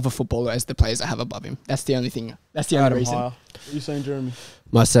good of a footballer as the players I have above him. That's the only thing. That's the I had only him reason. higher. What are you saying, Jeremy?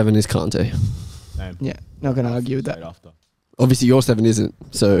 My 7 is Kante. Same. Yeah, not going to argue with that. Straight after. Obviously, your 7 isn't.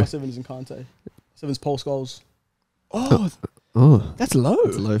 So, My 7 is in Kante. 7's Paul Scholes. Oh, oh, that's low.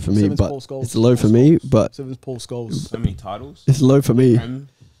 it's low for me, Seven's but Paul Scholes. it's low for me, but 7's Paul Scholes. So many titles. it's low for me.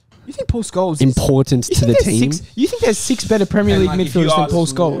 You think Paul Scholes is... Importance You to the think there's team. you think there's 6 better Premier And League like, if you midfielders than ask- Paul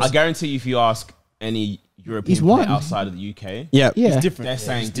Scholes? I guarantee you, if you ask any European He's player one. outside of the UK, Yeah. Yeah. It's different. they're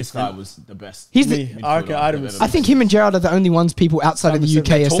saying It's this different. guy was the best. He's Me, midfielder I reckon I'd have they've been- I ever think him and Gerrard are the only ones people outside of the Number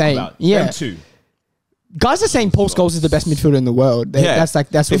UK are talk saying. about. Yeah. Them two. Guys are saying Paul Scholes is the best midfielder in the world. They- Yeah. That's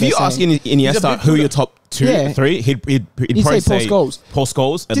what If they're you ask saying. Iniesta who are your top 2, Yeah. 3, he'd He'd probably say Paul Scholes. Paul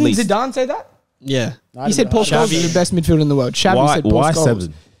Scholes at Didn't least. Zidane say that? Yeah. He said Paul Scholes is the best midfielder in the world. Xavi Why? said Paul Why Scholes.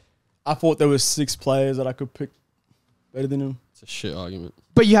 7? I thought there were 6 players that I could pick better than him. It's a shit argument.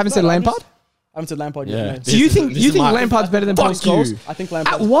 But you haven't said No, I'm Lampard? just- I haven't said Lampard Yeah. yet. So you This think is my- Lampard's better than Paul Fuck you. Scholes? I think At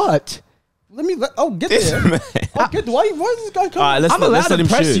Lampard. what? I'll get there. I'll get there. Why is this guy coming? All right, let's I'm let allowed to him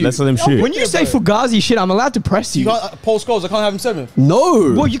press shoot. you. Let's let him shoot. When you Yeah, say bro. Fugazi shit, I'm allowed to press You you. got Paul Scholes. I can't have him 7th.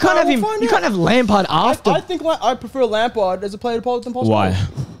 No. Well, you can't have we'll him. find You out. can't have Lampard after. I think I prefer Lampard as a player than Paul Scholes. Why?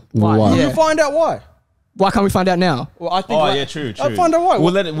 Why? Yeah. You'll find out why. Why can't we find out now? Well, I think. Oh yeah, true. I'll find out why.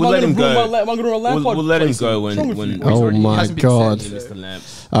 We'll let him go. I'm going to Lampard. We'll let him place go What's wrong with when. you? Oh he my hasn't been God. sent to Mr.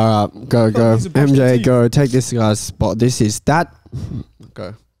 Lamps. All right, go. He's a brush MJ, teeth. go. Take this guy's spot. This is that.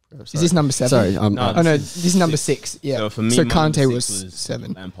 Go. Is this number 7? Sorry. No, Oh no, This this is number 6. Yeah. So for me, so my number Kante 6 was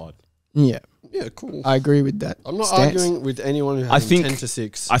 7. Lampard. Yeah, Yeah, cool. I agree with that. I'm not stance. arguing with anyone who has I think-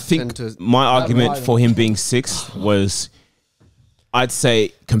 10-6. I think 10 to- my argument right. for him being 6 was, I'd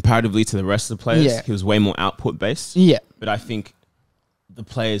say comparatively to the rest of the players, Yeah. he was way more output based. Yeah, But I think the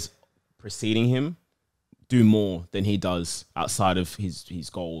players preceding him do more than he does outside of his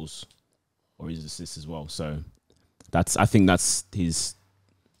goals or his assists as well. So I think that's his.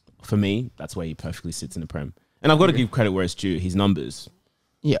 For me, that's where he perfectly sits in the Prem. And I've got to give credit where it's due. His numbers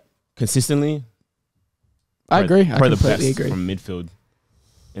yeah, consistently. I agree. I Probably the completely best agree. from midfield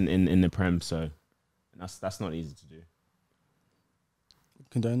in the Prem. So that's not easy to do.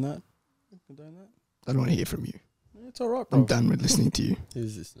 Condone that. Condone that. I don't want to hear from you. Yeah, it's all right, bro. I'm done with listening to you.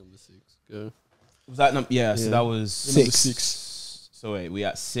 Who's this number 6? Go. Was that yeah? So Yeah. that was 6. So wait, we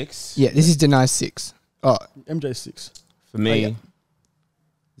at 6. Yeah, this is denied 6. Oh, MJ 6. For me, yeah.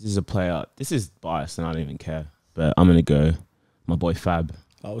 this is a player. This is biased, and I don't even care. But I'm gonna go my boy Fab.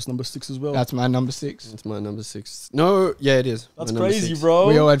 That was number 6 as well. that's my number 6. It's my number 6. No, yeah, it is. That's My number crazy, 6. bro.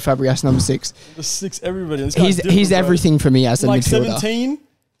 We all had Fabregas number 6. Number 6, everybody. This guy's He's different, bro. everything for me as a Like midfielder. 17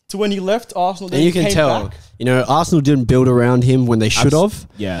 to when he left Arsenal. Then And you he can came tell, back. you know, Arsenal didn't build around him when they should have.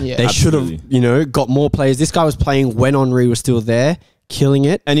 Yeah, Yeah. They should have, absolutely. you know, got more players. This guy was playing when Henry was still there, killing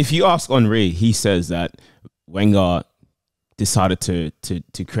it. And if you ask Henri, he says that Wenger decided to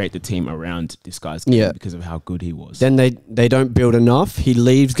create the team around this guy's game Yeah. because of how good he was. Then they don't build enough. He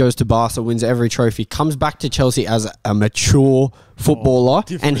leaves, goes to Barca, wins every trophy, comes back to Chelsea as a mature footballer,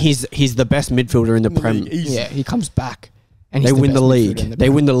 different. and he's the best midfielder in the In the Prem. league, easy. Yeah, he comes back. And They he's win the best league. midfielder in the They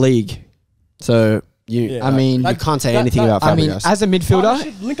Prem. win the league. So Yeah. I mean, you can't say that- anything that- about I mean, Fabregas. as a midfielder,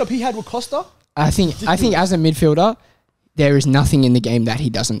 Partnership link up he had with Costa. I think as a midfielder, there is nothing in the game that he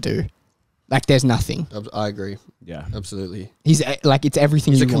doesn't do. Like there's nothing. I agree. yeah, Absolutely. He's like it's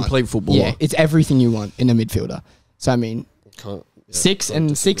everything He's you a want. complete footballer. Yeah, it's everything you want in a midfielder. So I mean, Six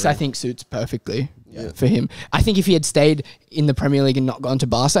I think suits perfectly Yeah. for him. I think if he had stayed in the Premier League and not gone to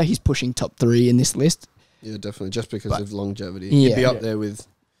Barca, he's pushing top 3 in this list. Yeah, definitely. Just because of longevity. Yeah. He'd be up there with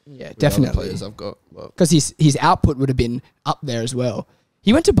other Definitely. players I've got. But Because his output would have been up there as well.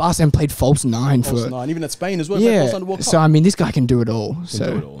 He went to Barca and played false 9 False for 9, even at Spain as well. He played false 9 World Cup. So I mean, this guy can do it all. Do it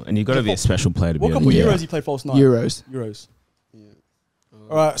So all. And you've got to be a special player to be What able couple to do Euros that. he played false 9? Euros.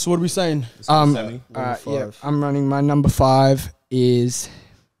 All right, so what are we saying? Semi. Yeah, I'm running my number 5 is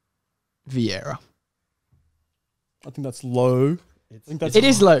Vieira. I think that's low. I think that's It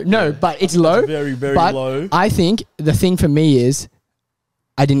is low. No, but it's low. very, very but low. I think the thing for me is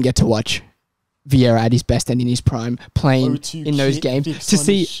I didn't get to watch Vieira at his best and in his prime playing in those games to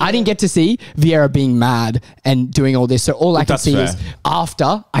see. I didn't get to see Vieira being mad and doing all this. So all I can That's see fair. is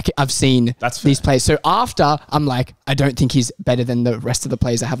after I've seen That's these fair. players. So after I'm like, I don't think he's better than the rest of the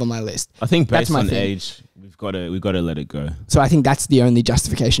players I have on my list. I think That's based my on thing. age, we've got to let it go. So I think that's the only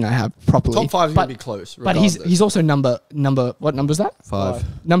justification I have properly. top 5 is but, going to be close. but he's also number what number is that?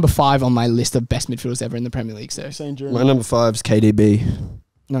 5. Number 5 on my list of best midfielders ever in the Premier League. So Saying My Jeremy. number 5 is KDB.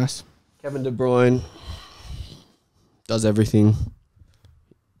 nice. Kevin De Bruyne does everything.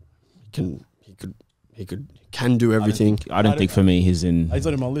 He can do everything. I don't think for me he's in. He's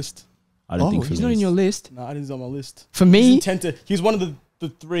not in my list. I don't think for He's me not in your list. No, I didn't. He's on my list. For He's me, intent to. He's one of the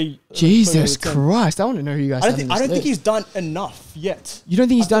 3. Jesus 10. Christ! I want to know who you guys. I don't have think. in I this don't think list. he's done enough yet. You don't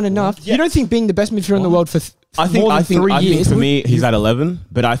think he's done enough? You Yet. don't think being the best midfielder in the world for I think. more than I think. 3 I years? think for me he's at 11.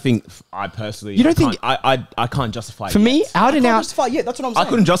 But I think I personally. You don't think- I can't justify. for it me, yet. out I and can't out. justify it yet. That's what I'm I saying.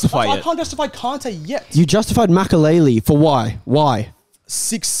 couldn't justify I it. can't justify Kante yet. You justified Makaleli for why? Why?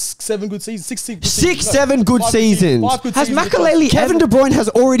 6, 7 good seasons. 6 good 6, 7 good seasons. 5 good Has seasons. Makaleli Kevin De Bruyne has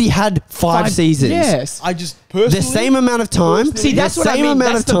already had 5 seasons. Yes. I just personally. The same amount of time. See, that's the what I same mean.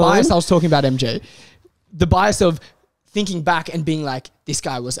 amount That's of the time. bias I was talking about, MJ. The bias of thinking back and being like, this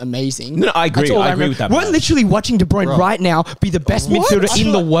guy was amazing. No, I agree. That's all I agree remember. with that We're bias. literally watching De Bruyne right now be the best What? midfielder I in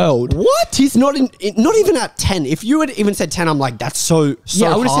feel the like- world. What? He's not not even at 10. If you had even said 10, I'm like, that's so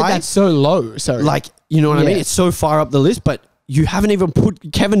Yeah, I would have said high. that's so low. Sorry. Like, you know what I mean? Yeah. It's so far up the list, but you haven't even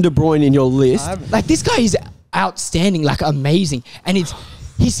put Kevin De Bruyne in your list. Like this guy is outstanding, like amazing, and he's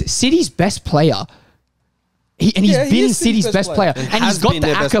City's best player. He's Yeah, he been is City's best player, and has he's got been the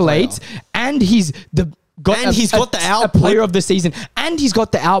their best accolades, and he's got And he's got the a output. player of the season, and he's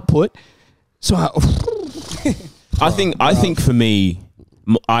got the output. So I think for me,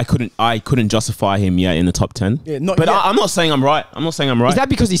 I couldn't justify him yet in the top 10. Yeah, not but yet. I'm not saying I'm right. I'm not saying I'm right. is that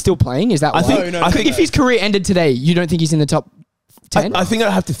because he's still playing? Is that I why? think- No, I think if his career ended today, you don't think he's in the top 10? I think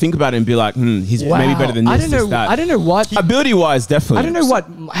I'd have to think about it and be like, he's maybe better than this. I don't know. That. I don't know what. Ability wise, definitely. I don't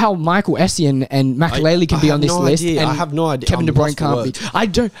know how Michael Essien and Makaleli can I be have on this no list. idea. And I have no idea. Kevin De I'm Bruyne lost for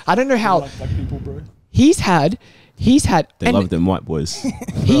can't be. words. I don't know how Like black people, bro. he's had. They and love them white boys.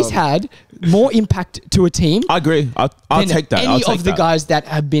 he's had more impact to a team I agree. I'll than take that. any I'll take of the that. guys that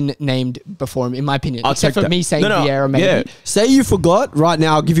have been named before him, in my opinion. I'll Except take for that. me saying No, no, Vieira, maybe. yeah. Say you forgot, right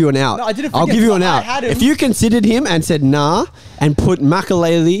now I'll give you an out. No, I didn't I'll forget. give you an I out. had him. If you considered him and said nah and put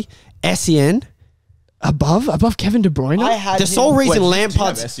Makaleli, Essien, Above Kevin De Bruyne? I had the sole him- reason Wait, do you have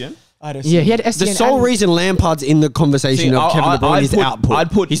Lampard's Essien? I had a yeah, he had the Essien. sole and- reason Lampard's in the conversation See, of Kevin De Bruyne is output. I'd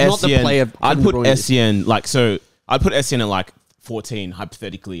put He's Essien, not the player. I'd Kevin put De Bruyne is. Essien like so. I'd put Essien at like 14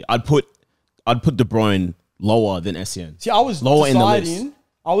 hypothetically. I'd put De Bruyne lower than Essien. See, I was Lower in the deciding. list.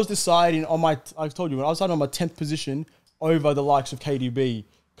 I was deciding on my. I told you I was deciding on my 10th position over the likes of KDB,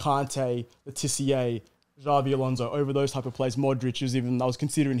 Kante, Letitia, Xavi Alonso, over those type of players. Modric is even. I was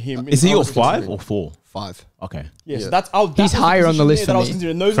considering him. Is he I your was 5 considering- or 4? 5. Okay. Yes, Yeah. that's. He's higher on the list that for I was me.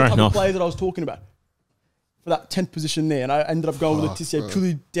 considering. Those Fair are the type enough. of players that I was talking about for that 10th position there, and I ended up going with Letitia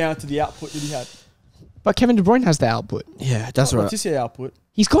purely down to the output that he had. But Kevin De Bruyne has the output. Yeah, that's right. Letitia output.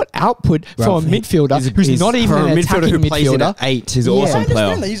 He's got output Well, for a midfielder who's not even For an a midfielder attacking who plays in midfielder. at 8. He's Yeah. awesome I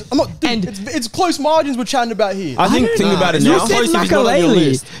understand player. that. I'm not. Dude, And- it's close margins we're chatting about here. I think don't thinking know. about it You now. said Close if he's not on your Makaleli.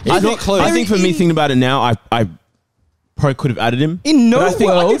 list. He's He's not not close. I think for me thinking about it now, I probably could have added him. In no But I think,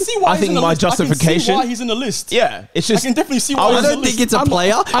 world- I can see why I he's think in the my list. I can see justification. why he's in the list. Yeah, it's just. I can definitely see why I he's I in the don't think list. it's a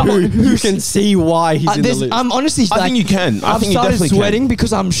player who can see why he's in the list. I'm honestly I like, think you can. I I've think you started definitely can. sweating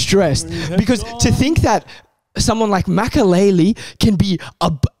because I'm stressed. Because to think that someone like Makaleli can be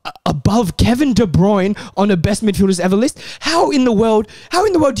above Kevin De Bruyne on a best midfielders ever list. How in the world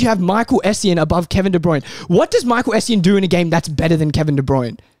do you have Michael Essien above Kevin De Bruyne? What does Michael Essien do in a game that's better than Kevin De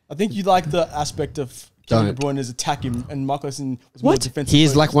Bruyne? I think you like the aspect of Kevin De Don't. Bruyne as attacking and Michael Essien was more What? defensive. He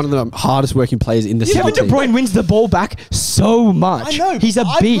is like one of the hardest working players in the Kevin De 17. Bruyne wins the ball back so much. I know, He's a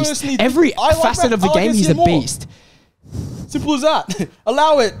but I beast. personally think- Every I like facet that- of the I like game, he's Essien a more. beast. Simple as that.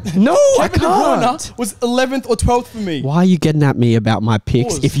 Allow it. No, I Kevin De Bruyne can't. was 11th or 12th for me. Why are you getting at me about my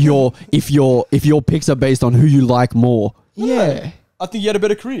picks Pause. if your picks are based on who you like more? Yeah. I think he had a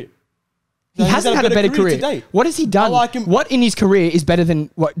better career. He hasn't had a better career. to date. What has he done? I like him. What in his career is better than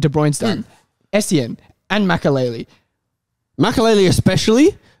what De Bruyne's done? Essien and Makaleli. Makaleli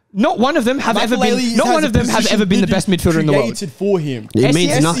especially. Not one of them have ever been. Makelele Not has one a of them have position ever been the Didi best midfielder in the world. created for him. It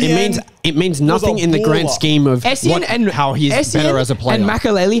means Essien- nothing. It means nothing in the grand baller. scheme of how he's Essien better as a player. and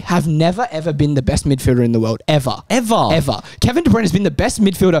Makaleli have never ever been the best midfielder in the world ever. Ever. Kevin De Bruyne has been the best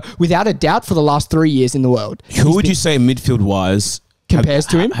midfielder without a doubt for the last 3 years in the world. Who would you say midfield wise Compares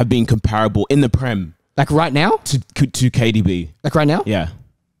to him? have been comparable in the Prem Like right now? to KDB? Like right now? Yeah.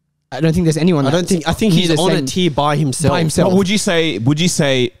 I don't think there's anyone. I think he's the on a same tier by himself. by himself. But would you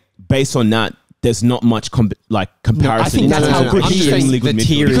say based on that, there's not much comparison? think that's how good he is. Extremely good The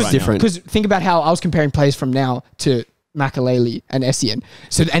tier midfielder is right now. different. Because think about how I was comparing players from now to Makaleli and Essien.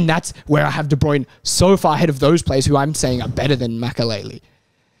 So, and that's where I have De Bruyne so far ahead of those players who I'm saying are better than Makaleli.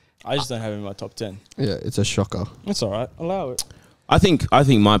 I just don't have him in my top 10. Yeah, it's a shocker. That's all right. Allow it. I think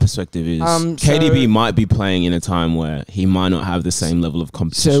my perspective is KDB might be playing in a time where he might not have the same level of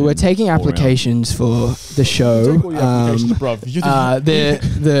competition. So we're taking all around. applications for the show. Take all your applications, bruv. You're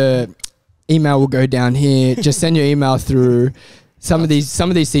The email will go down here. Just send your email through. Some of these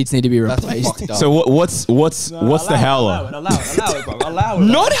seats need to be replaced. So what's the howler? Allow it, bro. Allow it.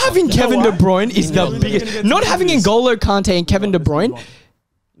 Not having Kevin De Bruyne is the We're biggest. gonna get Not to having this. N'Golo Kante and Kevin De Bruyne.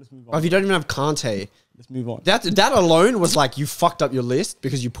 Let's move Oh, on. if you don't even have Kante, Let's move on. that alone was like you fucked up your list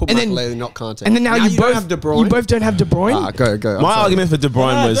because you put And then- Makelele, not Kante. And then now you don't both have De Bruyne. You both don't have De Bruyne. Go. I'm My sorry. argument for De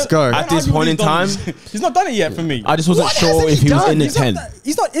Bruyne was Go. at this point in time, He's not done it yet for me. I just wasn't What sure hasn't if he he was done? in the He's 10.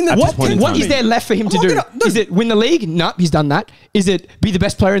 He's not in the At this top point 10 in for What time. is me. there left for him to I'm do? not gonna- Is it win the league? No, he's done that. Is it be the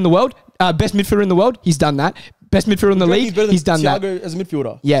best player in the world? Best midfielder in the world? He's done that. Best midfielder in the Do you reckon league? he's better than He's done that. Thiago as a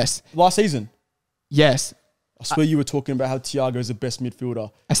midfielder. Yes. Last season. Yes. I swear you were talking about how Thiago is the best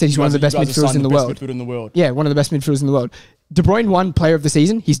midfielder. I said he's one of the best midfielders in the world. Midfielder in the world. Yeah, one of the best midfielders in the world. De Bruyne won player of the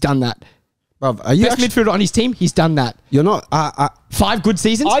season. He's done that. Bruv, are you Best midfielder on his team. He's done that. You're not. 5 good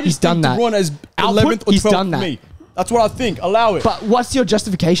seasons. I He's just done think that. De Bruyne is Output, 11th or he's 12th done for that. me. That's what I think. Allow it. But what's your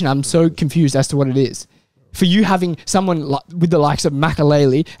justification? I'm so confused as to what it is. For you having someone with the likes of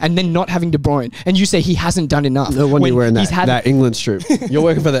Makaleli and then not having De Bruyne, and you say he hasn't done enough. No wonder when you're wearing he's had that England strip. You're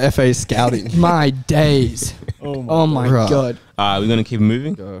working for the FA scouting. my days. Oh my God. god. We're going to keep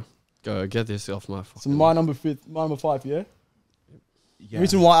moving? Go. Get this off my So fucking. my number 5, yeah? The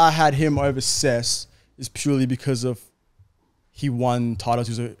reason why I had him over Cess is purely because of he won titles.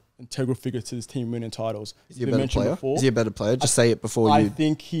 He was an integral figure to this team winning titles. Is he a better player? Before. Is he a better player? Just say it before I you.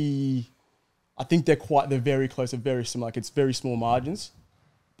 think they're very close. They're very similar. Like it's very small margins.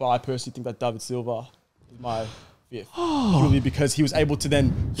 But I personally think that David Silva is my 5th. Purely because he was able to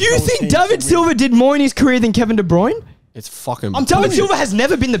then... You propel think teams to David win. Silva did more in his career than Kevin De Bruyne? It's fucking. I'm telling David you. Silva has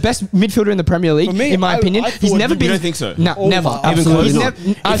never been the best midfielder in the Premier League, For me, in my I opinion. thought- He's never You been. don't think so? No, Oh never. my- Absolutely He's not.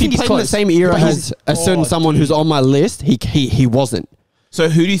 I If think he he's played in close. the same era But as a certain Oh, someone who's on my list, he wasn't. So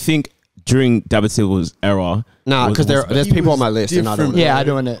who do you think during David Silva's era? Nah, was- because was there's He people on was my list, and I don't. different. know. Yeah, I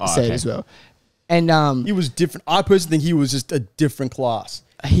don't want to say it okay. as well. And He was different. I personally think he was just a different class.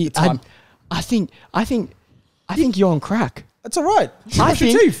 he, at the time. I think you're on crack. That's all right. I Brush your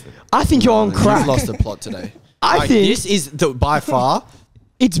think, teeth. I think you're on crack. You've lost the plot today. I think this is by far.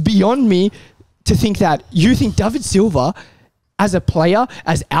 it's beyond me to think that you think David Silva, as a player,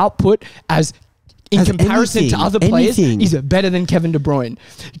 as output, as in As comparison to anything, other players, anything. is better than Kevin De Bruyne.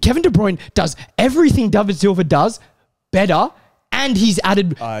 Kevin De Bruyne does everything David Silva does better, and he's got I the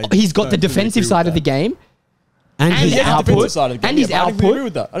don't fully defensive agree side with of the that. game, And his He has the output, defensive side of the game. and his Yeah, but I didn't output, agree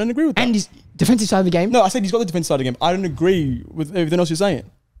with that. I didn't agree with that. and his defensive side of the game. No, I said he's got the defensive side of the game. I don't agree with everything else you're saying.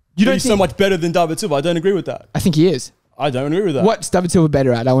 You don't He's so think- much better than David Silva. I don't agree with that. I think he is. I don't agree with that. What's David Silva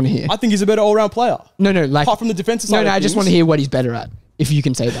better at? I want to hear. I think he's a better all-round player. No, like Apart from the defensive side No, of I just things. want to hear what he's better at. If you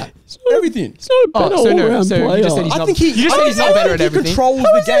can say that. Everything. Oh, so no. So you just said he's I not. think he. You just I said he's think- not I better at think he everything. controls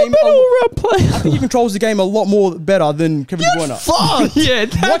the game. I think he controls the game a lot more better than Kevin De Bruyne. Fuck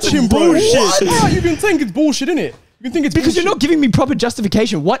yeah, Watch him, bro. What? No, you can think it's bullshit, innit? You can think it's because bullshit. you're not giving me proper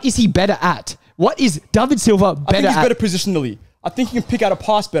justification. What is he better at? What is David Silva I better think he's at? better positionally. I think he can pick out a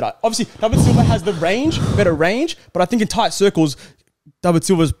pass better. Obviously, David Silva has the better range, but I think in tight circles, David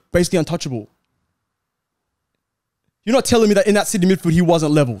Silva's basically untouchable. You're not telling me that in that City midfield he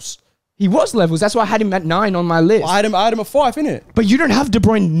wasn't levels. He was levels. That's why I had him at 9 on my list. I had him at 5, innit? But you don't have De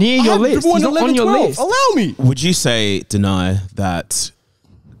Bruyne near I your had list. De Bruyne He's not 11, on your 12. list. Allow me. Would you deny that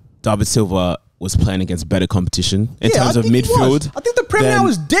David Silva was playing against better competition in terms I of think he was. midfield. I think the Prem now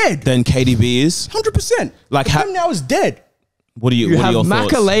is dead. Than KDB is. 100%. Like the Prem now is dead. What are You what have are your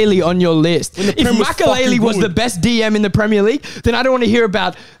thoughts? Makaleli on your list. If Prem was Makaleli fucking was good. the best DM in the Premier League, then I don't want to hear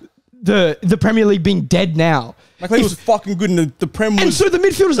about the Premier League being dead now. Makaleli was fucking good, and the Prem was. And so the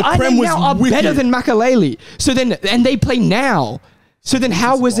midfielders I Prem name was now are wicked. better than Makaleli. So then, and they play now. So then,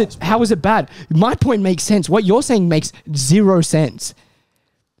 how was it bad? My point makes sense. What you're saying makes zero sense.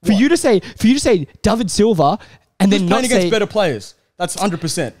 For you to say David Silva and then He's not playing against say, better players. That's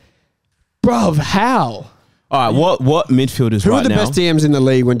 100%. bruv, how? All right, what midfielders Who right are the now? best DMs in the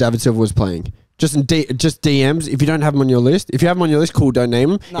league when David Silva was playing? Just DMs. If you don't have them on your list, if you have them on your list, cool. Don't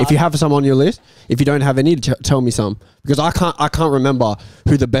name them. No, if you have some on your list, if you don't have any, tell me some, because I can't remember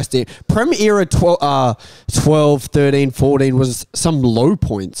who the best DM. Prem era 12, 13, 14 was some low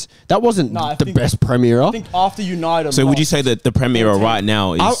points. That wasn't No, I the think- best Prem era. I think after United. So would you lost- say that the Premier era right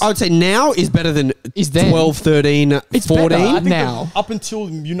now is? I would say now is better than Is then. 12, 13, It's 14. better. I think now. that up until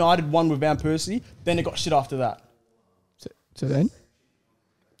United won with Van Persie, then it got shit after that. So then?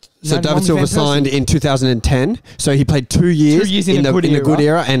 So United won David with Silva Van Persie. signed in 200010. So he played 2 years, 2 years in a the good good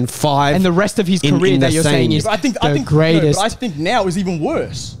era. era and 5. And the rest of his in career the that you're same- saying is But I think the greatest. No, but I think now is even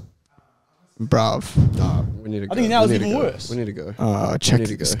worse. Bruv. No, we need to go. I think now We it's need even to go. worse. We need to go. Check need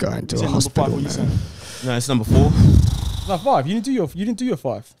to this go. guy into Is a it number hospital, 5? What you man. saying? No, it's number 4. No, 5. You didn't do your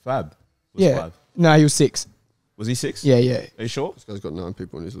 5. Fab. Was Yeah. 5. No, he was 6. Was he 6? Yeah, yeah. Are you sure? This guy's got 9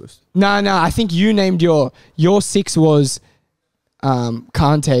 people on his list. No, I think you named your 6 was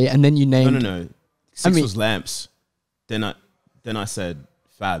Kante, and then you named No. 6 mean- was Lamps. Then I said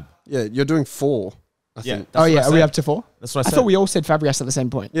Fab. Yeah, you're doing 4. I Yeah. think. Oh yeah, what I are we said. up to 4? That's what I I said. thought we all said Fabregas at the same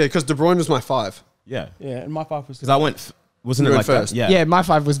point. Yeah, because De Bruyne was my 5. Yeah. Yeah, and my 5 was. Because I went. Wasn't You it went like first. that? Yeah, my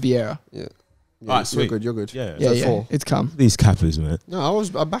 5 was Vieira. Yeah. Alright, You're sweet. good. You're good. Yeah. Yeah, So yeah. 4. It's come. These cappers, man. No,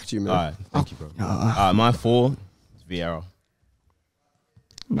 I backed you, man. All right. Thank you, bro. My 4 is Vieira.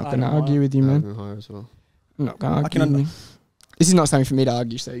 I'm not I gonna don't know. argue with you, I man. have him higher as well. I'm not gonna I argue. can with you. This is not something for me to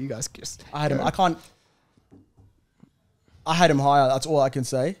argue, so you guys just. I had him. go. I can't. I had him higher. That's all I can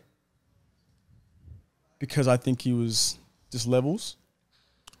say. Because I think he was just levels.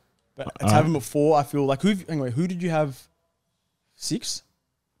 But to have him at 4, I feel like who did you have? 6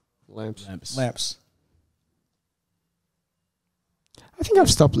 Lamps. Lamps. I think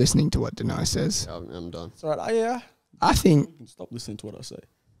I've stopped listening to what Denai says. Yeah, I'm done. It's all right. Yeah. I think You can stop listening to what I say.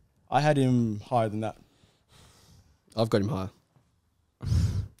 I had him higher than that. I've got him higher.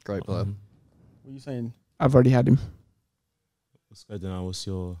 Great player. What are you saying? I've already had him. Let's go down. What's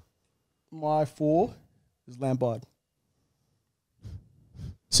your? My 4 is Lampard.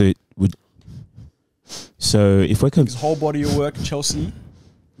 So if we're His whole body of work, Chelsea,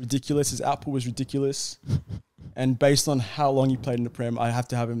 ridiculous. His output was ridiculous. And based on how long he played in the Prem, I have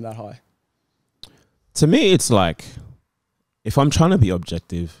to have him that high. to me, it's like if I'm trying to be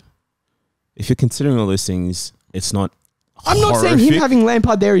objective, if you're considering all these things, it's not. I'm not saying him horrific. having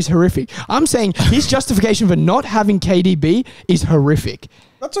Lampard there is horrific. I'm saying his justification for not having KDB is horrific.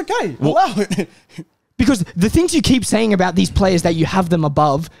 That's okay. Allow it. Because the things you keep saying about these players that you have them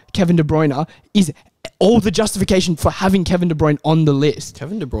above Kevin De Bruyne is all the justification for having Kevin De Bruyne on the list.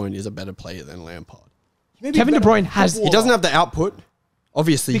 Kevin De Bruyne is a better player than Lampard. Maybe Kevin De better Bruyne has He doesn't have the output,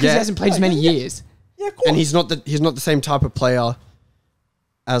 obviously. because yeah. he hasn't played as many years. Yeah, of course. And he's not the same type of player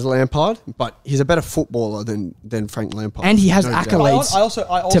as Lampard, but he's a better footballer than Frank Lampard. And he has No doubt. accolades. I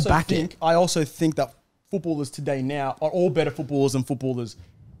also back think I also think that footballers today now are all better footballers than footballers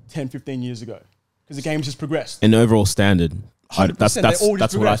 10, 15 years ago. Because the game's just progressed. an overall standard. 100%, That's they're all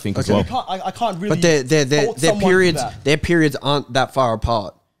just what I progressed. think So as well. I can't really. But their fault someone for periods that. aren't that far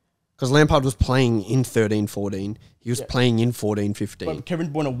apart. Because Lampard was playing in 13, 14. He was playing in 14, 15. But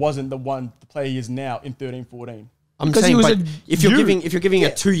Kevin De Bruyne wasn't the player he is now in 13, 14. I'm Because he saying, was but a if you're youth. giving a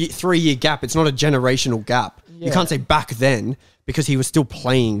 3 year gap, it's not a generational gap. Yeah. You can't say back then because he was still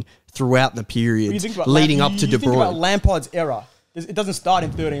playing throughout the But you period think about leading up to you De think about Bruyne. Lampard's era. It doesn't start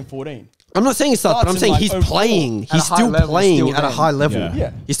in 13, 14. I'm not saying it starts, but I'm starts in, saying like, he's 04. playing. At a He's high still level, playing still at a then. high level. Yeah.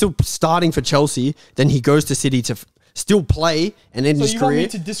 Yeah. He's still starting for Chelsea. Then he goes to City to still play and end So his you want career. me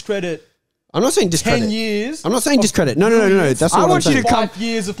to discredit I'm not saying discredit. 10 years? I'm not saying of discredit. No. That's I not what I'm want you saying. to come- 5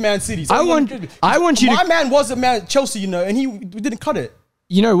 years of Man City. So I want you My to. man was a man at Chelsea, you know, and we didn't cut it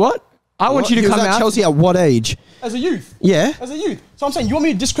You know what? I want you to He was come at out. Chelsea at what age? as a youth. Yeah. As a youth. So I'm saying you want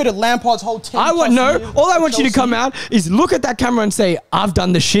me to discredit Lampard's whole 10 I want plus no. years All I at want you to Chelsea? come out is look at that camera and say, "I've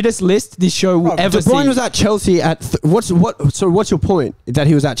done the shittest list this show will De ever Bruyne see." was at Chelsea at what's your point that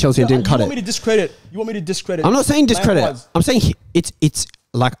he was at Chelsea and didn't cut You want it? me to discredit? You want me to discredit? I'm not saying discredit. Lampard's- I'm saying it's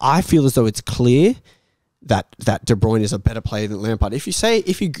like I feel as though it's clear that De Bruyne is a better player than Lampard. If you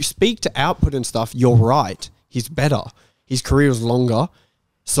speak to output and stuff, you're right. He's better. His career is longer.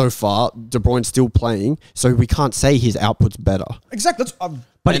 So far, De Bruyne's still playing, so we can't say his output's better. Exactly.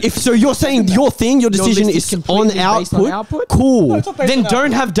 But if so, you're saying your decision list is is completely on based on output. output? Cool. No, it's not based Then on don't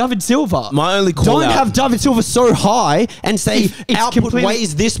output. have David Silva. My only call Don't out. have David Silva so high and say It's output completely-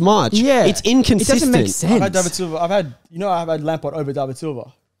 weighs this much. Yeah. It's It inconsistent. doesn't make sense. I've had David Silva. I've had Lampard over David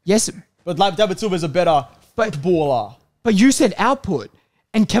Silva. Yes, But David Silva is a better footballer. but you said output,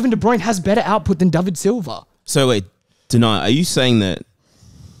 and Kevin De Bruyne has better output than David Silva. So wait, Denai, are you saying that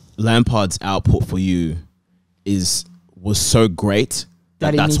Lampard's output for you was so great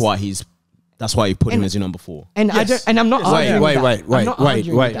That he that's needs- why you put him And- as your number 4? And I don't, and I'm not Wait, arguing wait, that. wait, I'm wait, not wait,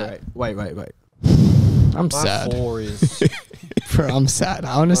 arguing wait, that. wait. I'm My sad. 4 is Bro, I'm sad.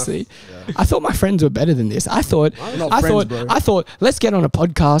 Honestly, I thought my friends were better than this. I thought, let's get on a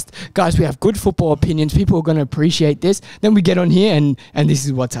podcast, guys. We have good football opinions. People are going to appreciate this. Then we get on here, and this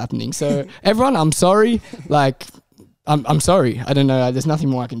is what's happening. So everyone, I'm sorry. Like, I'm sorry. I don't know. There's nothing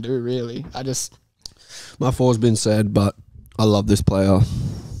more I can do, really. my 4's been said, but I love this player.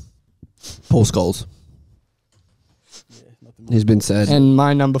 Paul Scholes. He's been said. And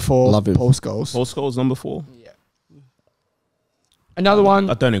my number 4, Love him. Paul Scholes. Paul Scholes number 4? Another one.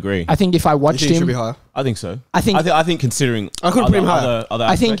 I don't agree. I think if I You watched think he should be him, higher? I think so. I think considering I could put him higher. other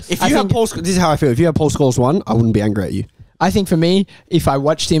I think aspects. If you have Paul, this is how I feel. If you have Paul Scholes 1, I wouldn't be angry at you. I think for me, if I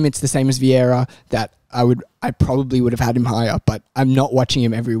watched him, it's the same as Vieira, that I probably would have had him higher, but I'm not watching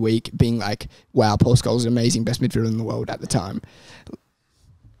him every week being like, wow, Paul Scholes is amazing, best midfielder in the world at the time.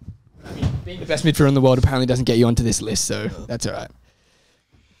 I mean, being the best midfielder in the world apparently doesn't get you onto this list, so that's all right.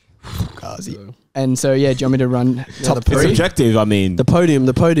 Gazi. And so, yeah, do you want me to run top the It's 3? objective, I mean. The podium.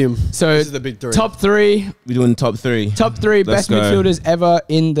 So, This is the big 3. top 3, We're doing top 3. best Let's go. midfielders ever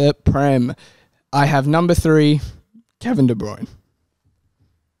in the Prem. I have number 3, Kevin De Bruyne.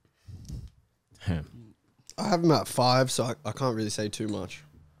 I have him at 5, so I can't really say too much.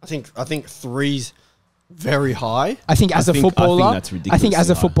 I think 3's very high. I think as a think footballer, that's I think as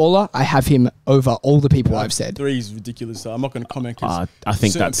a ridiculously high. footballer, I have him over all the people I've said. 3 is ridiculous. So I'm not going to comment because I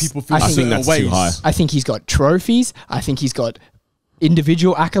think certain that's people feel I think certain that's ways. too high. I think he's got trophies. I think he's got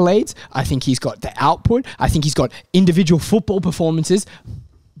individual accolades. I think he's got the output. I think he's got individual football performances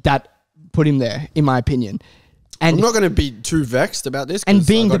that put him there, in my opinion. I'm And not going to be too vexed about this. and 'cause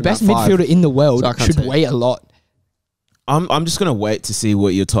being I the got him best at 5. midfielder in the world So I can't should say. weigh a lot. I'm just gonna wait to see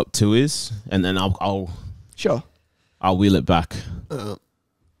what your top 2 is, and then I'll Sure. wheel it back.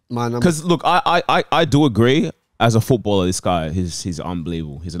 My number. Because look, I do agree. As a footballer, this guy, he's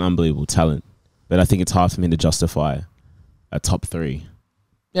unbelievable. He's an unbelievable talent. But I think it's hard for me to justify a top 3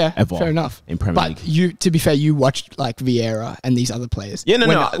 Yeah, ever fair enough. in Premier But League. you, to be fair, you watched like Vieira and these other players. Yeah,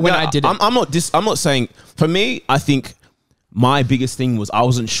 when I did it. I'm not saying. For me, I think my biggest thing was I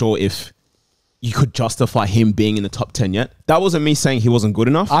wasn't sure if you could justify him being in the top 10 yet. That wasn't me saying he wasn't good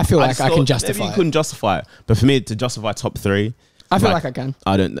enough. I feel like just I can thought justify maybe you it. couldn't justify it, but for me to justify top 3, I feel like I can.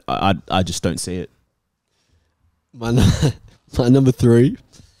 I don't. I just don't see it. My number 3.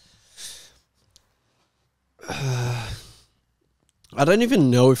 I don't even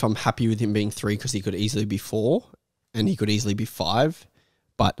know if I'm happy with him being 3 because he could easily be 4 and he could easily be 5.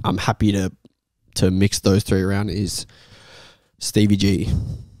 But I'm happy to mix those 3 around. Is Stevie G.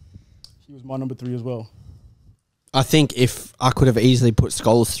 He was my number 3 as well. I think if I could have easily put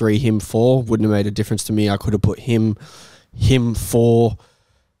Scholes 3, him 4, wouldn't have made a difference to me. I could have put him 4,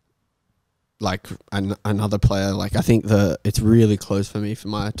 like another player. Like I think it's really close for me for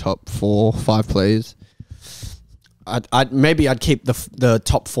my top 4, 5 players. I'd keep the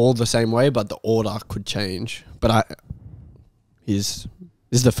top 4 the same way, but the order could change. But this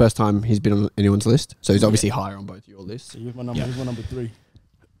is the first time he's been on anyone's list, so he's obviously higher on both your lists. So he was my number. He was my number 3.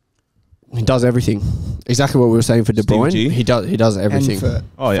 He does everything. Exactly what we were saying for De Stevie Bruyne. G? He does everything. And for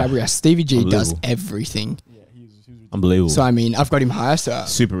Oh, yeah. Fabregas, Stevie G does Unbelievable. everything. Yeah, he was Unbelievable. So I mean, I've got him higher. So,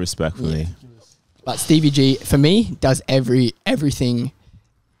 Super respect for me. but Stevie G for me does everything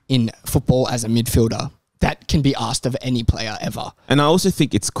in football as a midfielder that can be asked of any player ever. And I also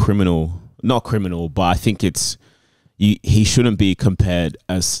think it's not criminal, but I think he shouldn't be compared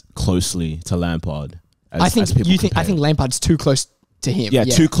as closely to Lampard. As, I think as people I compare. think Lampard's too close to him. Yeah,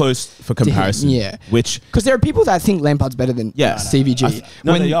 too close for To him, comparison. yeah. Which Because there are people that think Lampard's better than Yeah. Stevie G.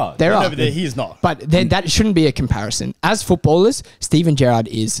 No, they are. There are. No, but he is not. But then that shouldn't be a comparison. As footballers, Steven Gerrard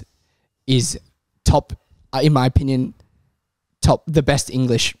is top, in my opinion, the best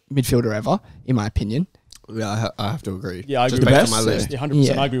English midfielder ever, in my opinion. Yeah, I have to agree. Yeah, I agree Just with based that. on my list. Yeah, 100%.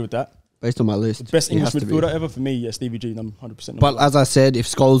 Yeah. I agree with that. Based on my list. Best he English has to be. midfielder ever for me, yeah, Stevie G. I'm 100%. But as I said, if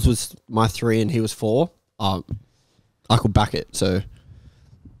Scholes was my 3 and he was 4, I could back it. So,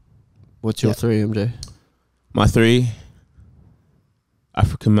 what's your 3, MJ? My 3,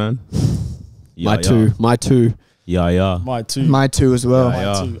 African man. My 2. My 2. Yeah. My 2. My 2 as well.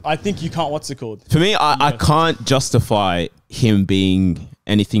 Yeah. My 2. I think you can't. What's it called? For me, I can't justify him being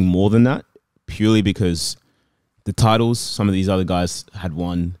anything more than that, purely because the titles some of these other guys had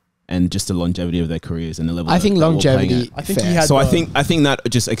won, and just the longevity of their careers and the level. I think they're all playing longevity. at. I think fair. he had. So I think that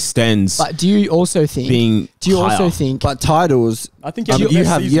just extends But do you also think? being. do you also higher. think? But titles, I think you the best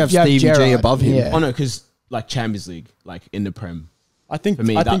have season. Stevie G Gerrard, above him. yeah. Oh no, because like Champions League, like in the Prem. I think For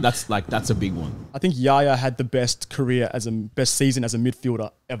me, I think that's a big one. I think Yaya had the best career as a best season as a midfielder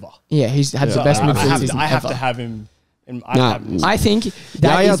ever. Yeah, he's had the So best I midfield have season to, I have ever. to have him. And Nah. I think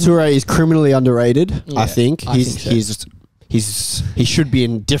that Yaya is, Toure is criminally underrated. Yeah, I think I think so. he should be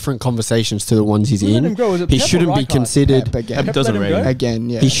in different conversations to the ones he's Who let him in. go? Was it He Pep or shouldn't be Rijkaard? considered. Pep again. Pep Pep doesn't let him rate go? him. Again,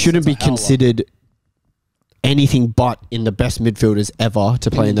 yeah. He shouldn't be That's a howler. considered anything but in the best midfielders ever to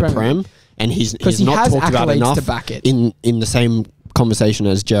play in the Premier Prem, and he's he not has talked about accolades enough to back it. in the same conversation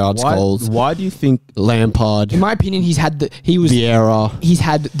as Gerrard, Scholes, Why do you think? Lampard, In my opinion, he's had Vieira. he's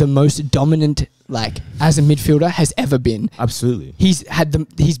had the most dominant, like, as a midfielder has ever been. Absolutely. He's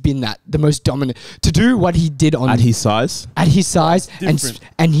been the most dominant to do what he did on At his size, size Different.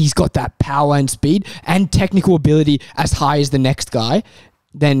 and he's got that power and speed and technical ability as high as the next guy.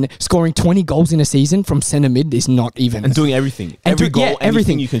 Then scoring 20 goals in a season from centre mid is not even and doing everything. and Every goal, everything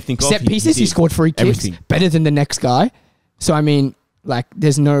everything you can think of. Set pieces, he did. scored free kicks Everything. better than the next guy. So I mean, like,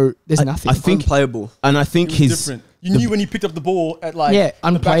 there's nothing. I think, Unplayable. and I think He was his different. You knew when he picked up the ball at like Yeah, the back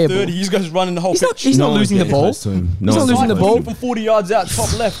unplayable. 30, he's guys running the whole pitch. He's not one's losing the getting ball. close to him. He's not losing the ball. From 40 yards out,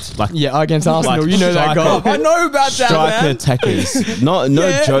 top left. Like Yeah, against Arsenal, like you know that striker. goal. I know about that, striker man. techers. No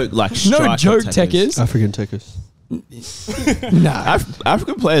Yeah. joke. Like striker No joke, techers. African takers. Nah,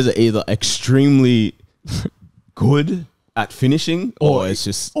 African players are either extremely good at finishing, or it's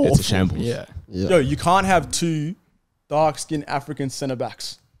just it's a shambles. yeah. Yo, you can't have two dark-skinned African centre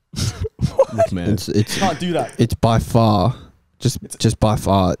backs. Look, man. It's Can't do that. it's by far just by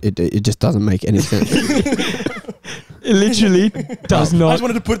far it just doesn't make any sense. It literally does I not. just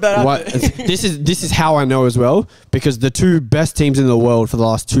wanted to put that out What, there. this is how I know as well, because the two best teams in the world for the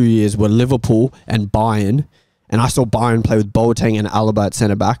last 2 years were Liverpool and Bayern. And I saw Bayern play with Boateng and Alaba at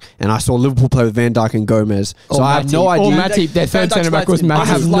centre back, and I saw Liverpool play with Van Dijk and Gomez. So I have no idea. Matip, their Van third Dijk's centre back was light-skinned. I Matip.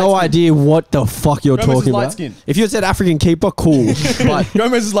 have Gomez is no light-skinned. idea what the fuck you're Gomez is talking about. light-skinned. If you had said African keeper, cool. But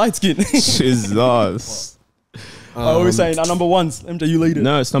Gomez is light skin. Jesus. What were we saying? Our number ones. MJ, you lead it.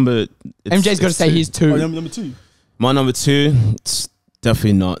 No, it's number. MJ's got to say his two. Oh, number two. My number 2. It's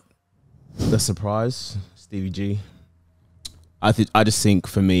definitely not the surprise. Stevie G. I just think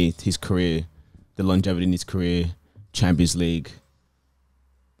for me, his career, the longevity in his career, Champions League.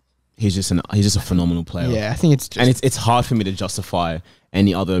 He's just a phenomenal player. Yeah, I think it's just. And it's hard for me to justify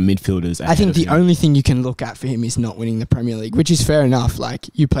any other midfielders. I think ahead the of him. only thing you can look at for him is not winning the Premier League, which is fair enough. Like,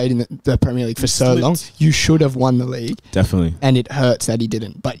 you played in the Premier League for so Slipped. long, you should have won the league, Definitely. and it hurts that he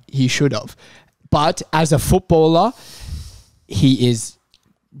didn't, but he should have. But as a footballer, he is.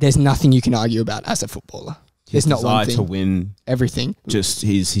 There's nothing you can argue about as a footballer. His There's not desire one to thing. win, Everything. just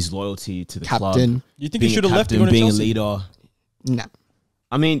his loyalty to the club. Captain. You think he Being should a have left to captain, go to being a Chelsea? leader. Nah.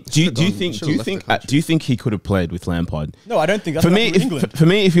 I mean, do you think should've left the country. do you think he could have played with Lampard? No, I don't think that's For what me, happened with England. for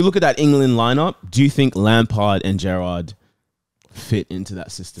me, if you look at that England lineup, do you think Lampard and Gerrard fit into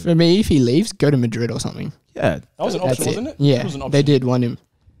that system? For me, if he leaves, go to Madrid or something. Yeah, That was an That's option, wasn't it? Yeah, That was an option. they did want him.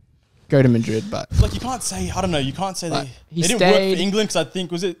 Go to Madrid, but Like, you can't say, I don't know, you can't say But they he didn't work stayed- for England because I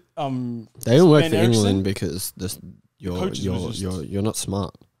think, was it they don't work Sven for Eriksson? England because you're Coaches was just- you're not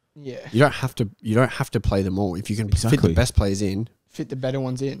smart. yeah, You don't have to play them all. If you can fit Exactly. the best players in, fit the better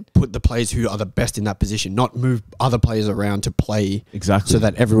ones in. put the players who are the best in that position, not move other players around to play exactly. so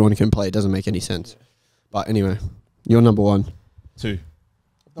that everyone can play. It doesn't make any sense. But anyway, you're number 1. 2.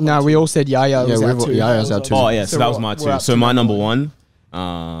 No, we all said Yaya was our two. Yaya's our 2. Oh yeah, so So that was we're- my we're 2. up So to my number number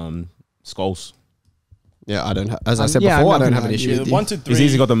 1, Scholes. Yeah, I don't. As I said yeah, before, I I'm don't not have an gonna issue argue. with Yeah, you. 1 to 3. He's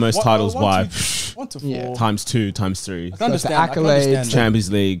easily got the most titles by 1 to 4. Yeah. times 2, times 3. I can So understand. for I can accolades, understand that.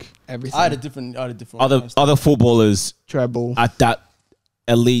 Champions League. Everything. I had a different. Other footballers treble, at that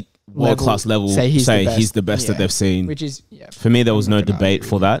elite world class level say he's the best. he's the best that Yeah. they've seen. which is yeah. For me, there was I'm no not gonna debate argue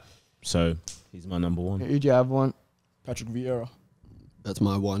for with that. So he's my number 1. Who do you have one? Patrick Vieira. That's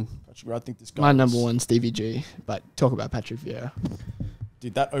my 1. Patrick Vieira, I think this guy. My was- number 1, Stevie G. But talk about Patrick Vieira.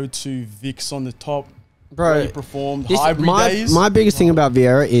 Dude, that 0-2 Vicks on the top. Bro, He performed. This, Hybrid days. my biggest thing about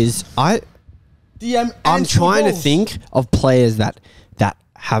Vieira is DM I'm and score trying to goals. think of players that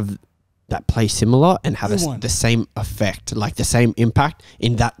have that play similar and have No one. the same effect, like the same impact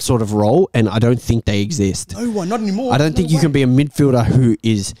in that sort of role, and I don't think they exist. No one, not anymore. I don't think you can be a midfielder who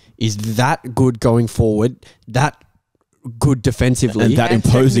is that good going forward, that good defensively, And that And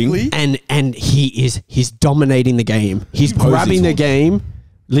imposing. technically- and he's dominating the game. He's Imposing. grabbing the game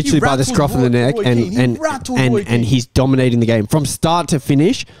literally by the rattled scruff of the neck, Roy Keane. He and rattled Roy Keane. and he's dominating the game from start to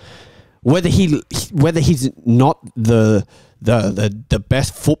finish. Whether he's not the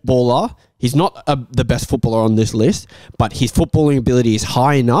best footballer, he's not the best footballer on this list, but his footballing ability is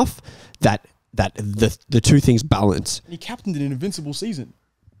high enough that the two things balance. He captained an invincible season.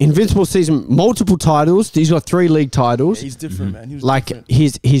 Invincible season, multiple titles. He's got 3 league titles. Yeah, he's different, man. He was Like different.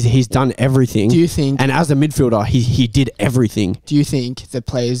 he's done everything. Do you think? And as a midfielder, he did everything. Do you think the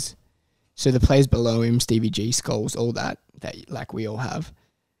players, so the players below him, Stevie G, Scholes, all that like we all have,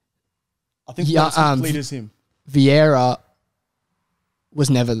 I think Yeah, yeah, complete as him. Vieira was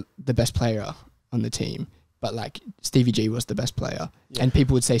never the best player on the team, but like Stevie G was the best player, Yeah. and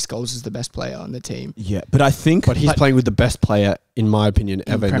people would say Scholes is the best player on the team. Yeah, but I think But he's playing with the best player, in my opinion,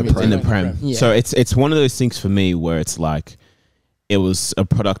 ever in the Premier Prem. in the League. Prem. Yeah. So it's one of those things for me where it's like it was a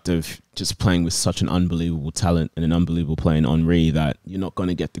product of just playing with such an unbelievable talent and an unbelievable player in Henri that you're not going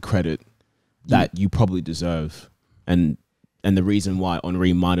to get the credit that you probably deserve. And the reason why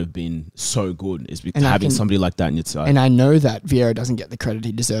Henri might have been so good is because And I having can- somebody like that in your side. And I know that Vieira doesn't get the credit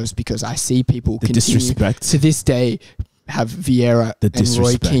he deserves because I see people The continue disrespect. to this day have Vieira The and Roy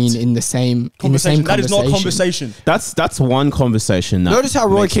disrespect. Keane in the same Conversation. That conversation. is not conversation. That's one conversation. That Notice how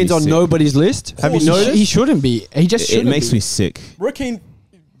Roy makes me Keane's on sick. nobody's list. Have you course. noticed? He shouldn't be. He just It shouldn't makes be. me sick. Roy Keane,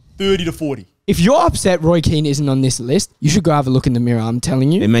 30 to 40. If you're upset Roy Keane isn't on this list, you should go have a look in the mirror. I'm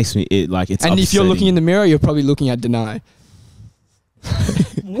telling you. It makes me it's. And if you're looking in upsetting. the mirror, you're probably looking at Deny.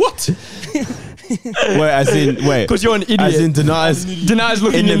 What? wait, Because you're an idiot. as in denies Deny's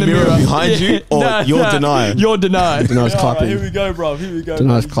looking in the mirror behind you, or you're denying? You're Deny. Denies Yeah, all right, clapping. here we go, bro. Here we go.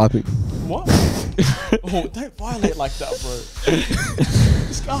 Denies bro. clapping. What? Oh, don't violate like that, bro.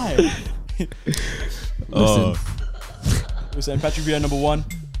 This guy. Oh. We're saying Patrick Vieira number 1.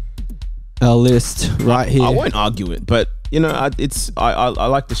 Our list right here. I won't argue it, but you know, I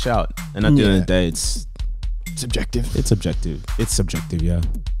like the shout, and at the end of the day, it's Subjective. subjective. It's subjective, yeah.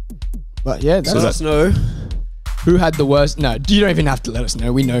 But yeah, that's Let us know. who had the worst. No, you don't even have to let us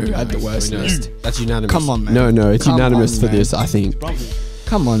know. We know who had the worst list. That's unanimous. Come on, man. No, it's Come unanimous on, for man. this, I think.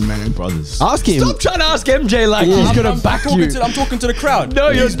 Come on, man. Brothers. Ask him. Stop trying to ask MJ like he's gonna back you. I'm talking to the crowd. No,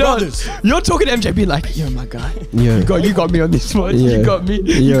 you're These not. brothers. You're talking to MJ. Be like, you're my guy. Yeah. You got me on this one. Yeah. You got me.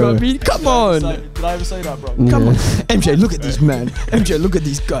 You Yeah. got me. Come on. Did I ever say that, bro? Come on. Yeah. MJ, look at this man. MJ, look at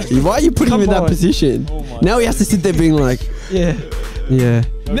these guys. Why are you putting him in Come that on. position? Oh my Now he has to sit there being like, Yeah. yeah.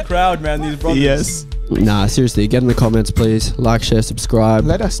 No crowd, man. These brothers. Yes. Nah, seriously, get in the comments, please. Like, share, subscribe.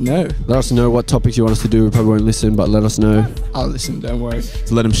 Let us know. Let us know what topics you want us to do. We probably won't listen, but let us know. I'll listen. Don't worry.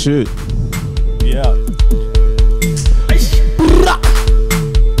 To let him shoot. Yeah.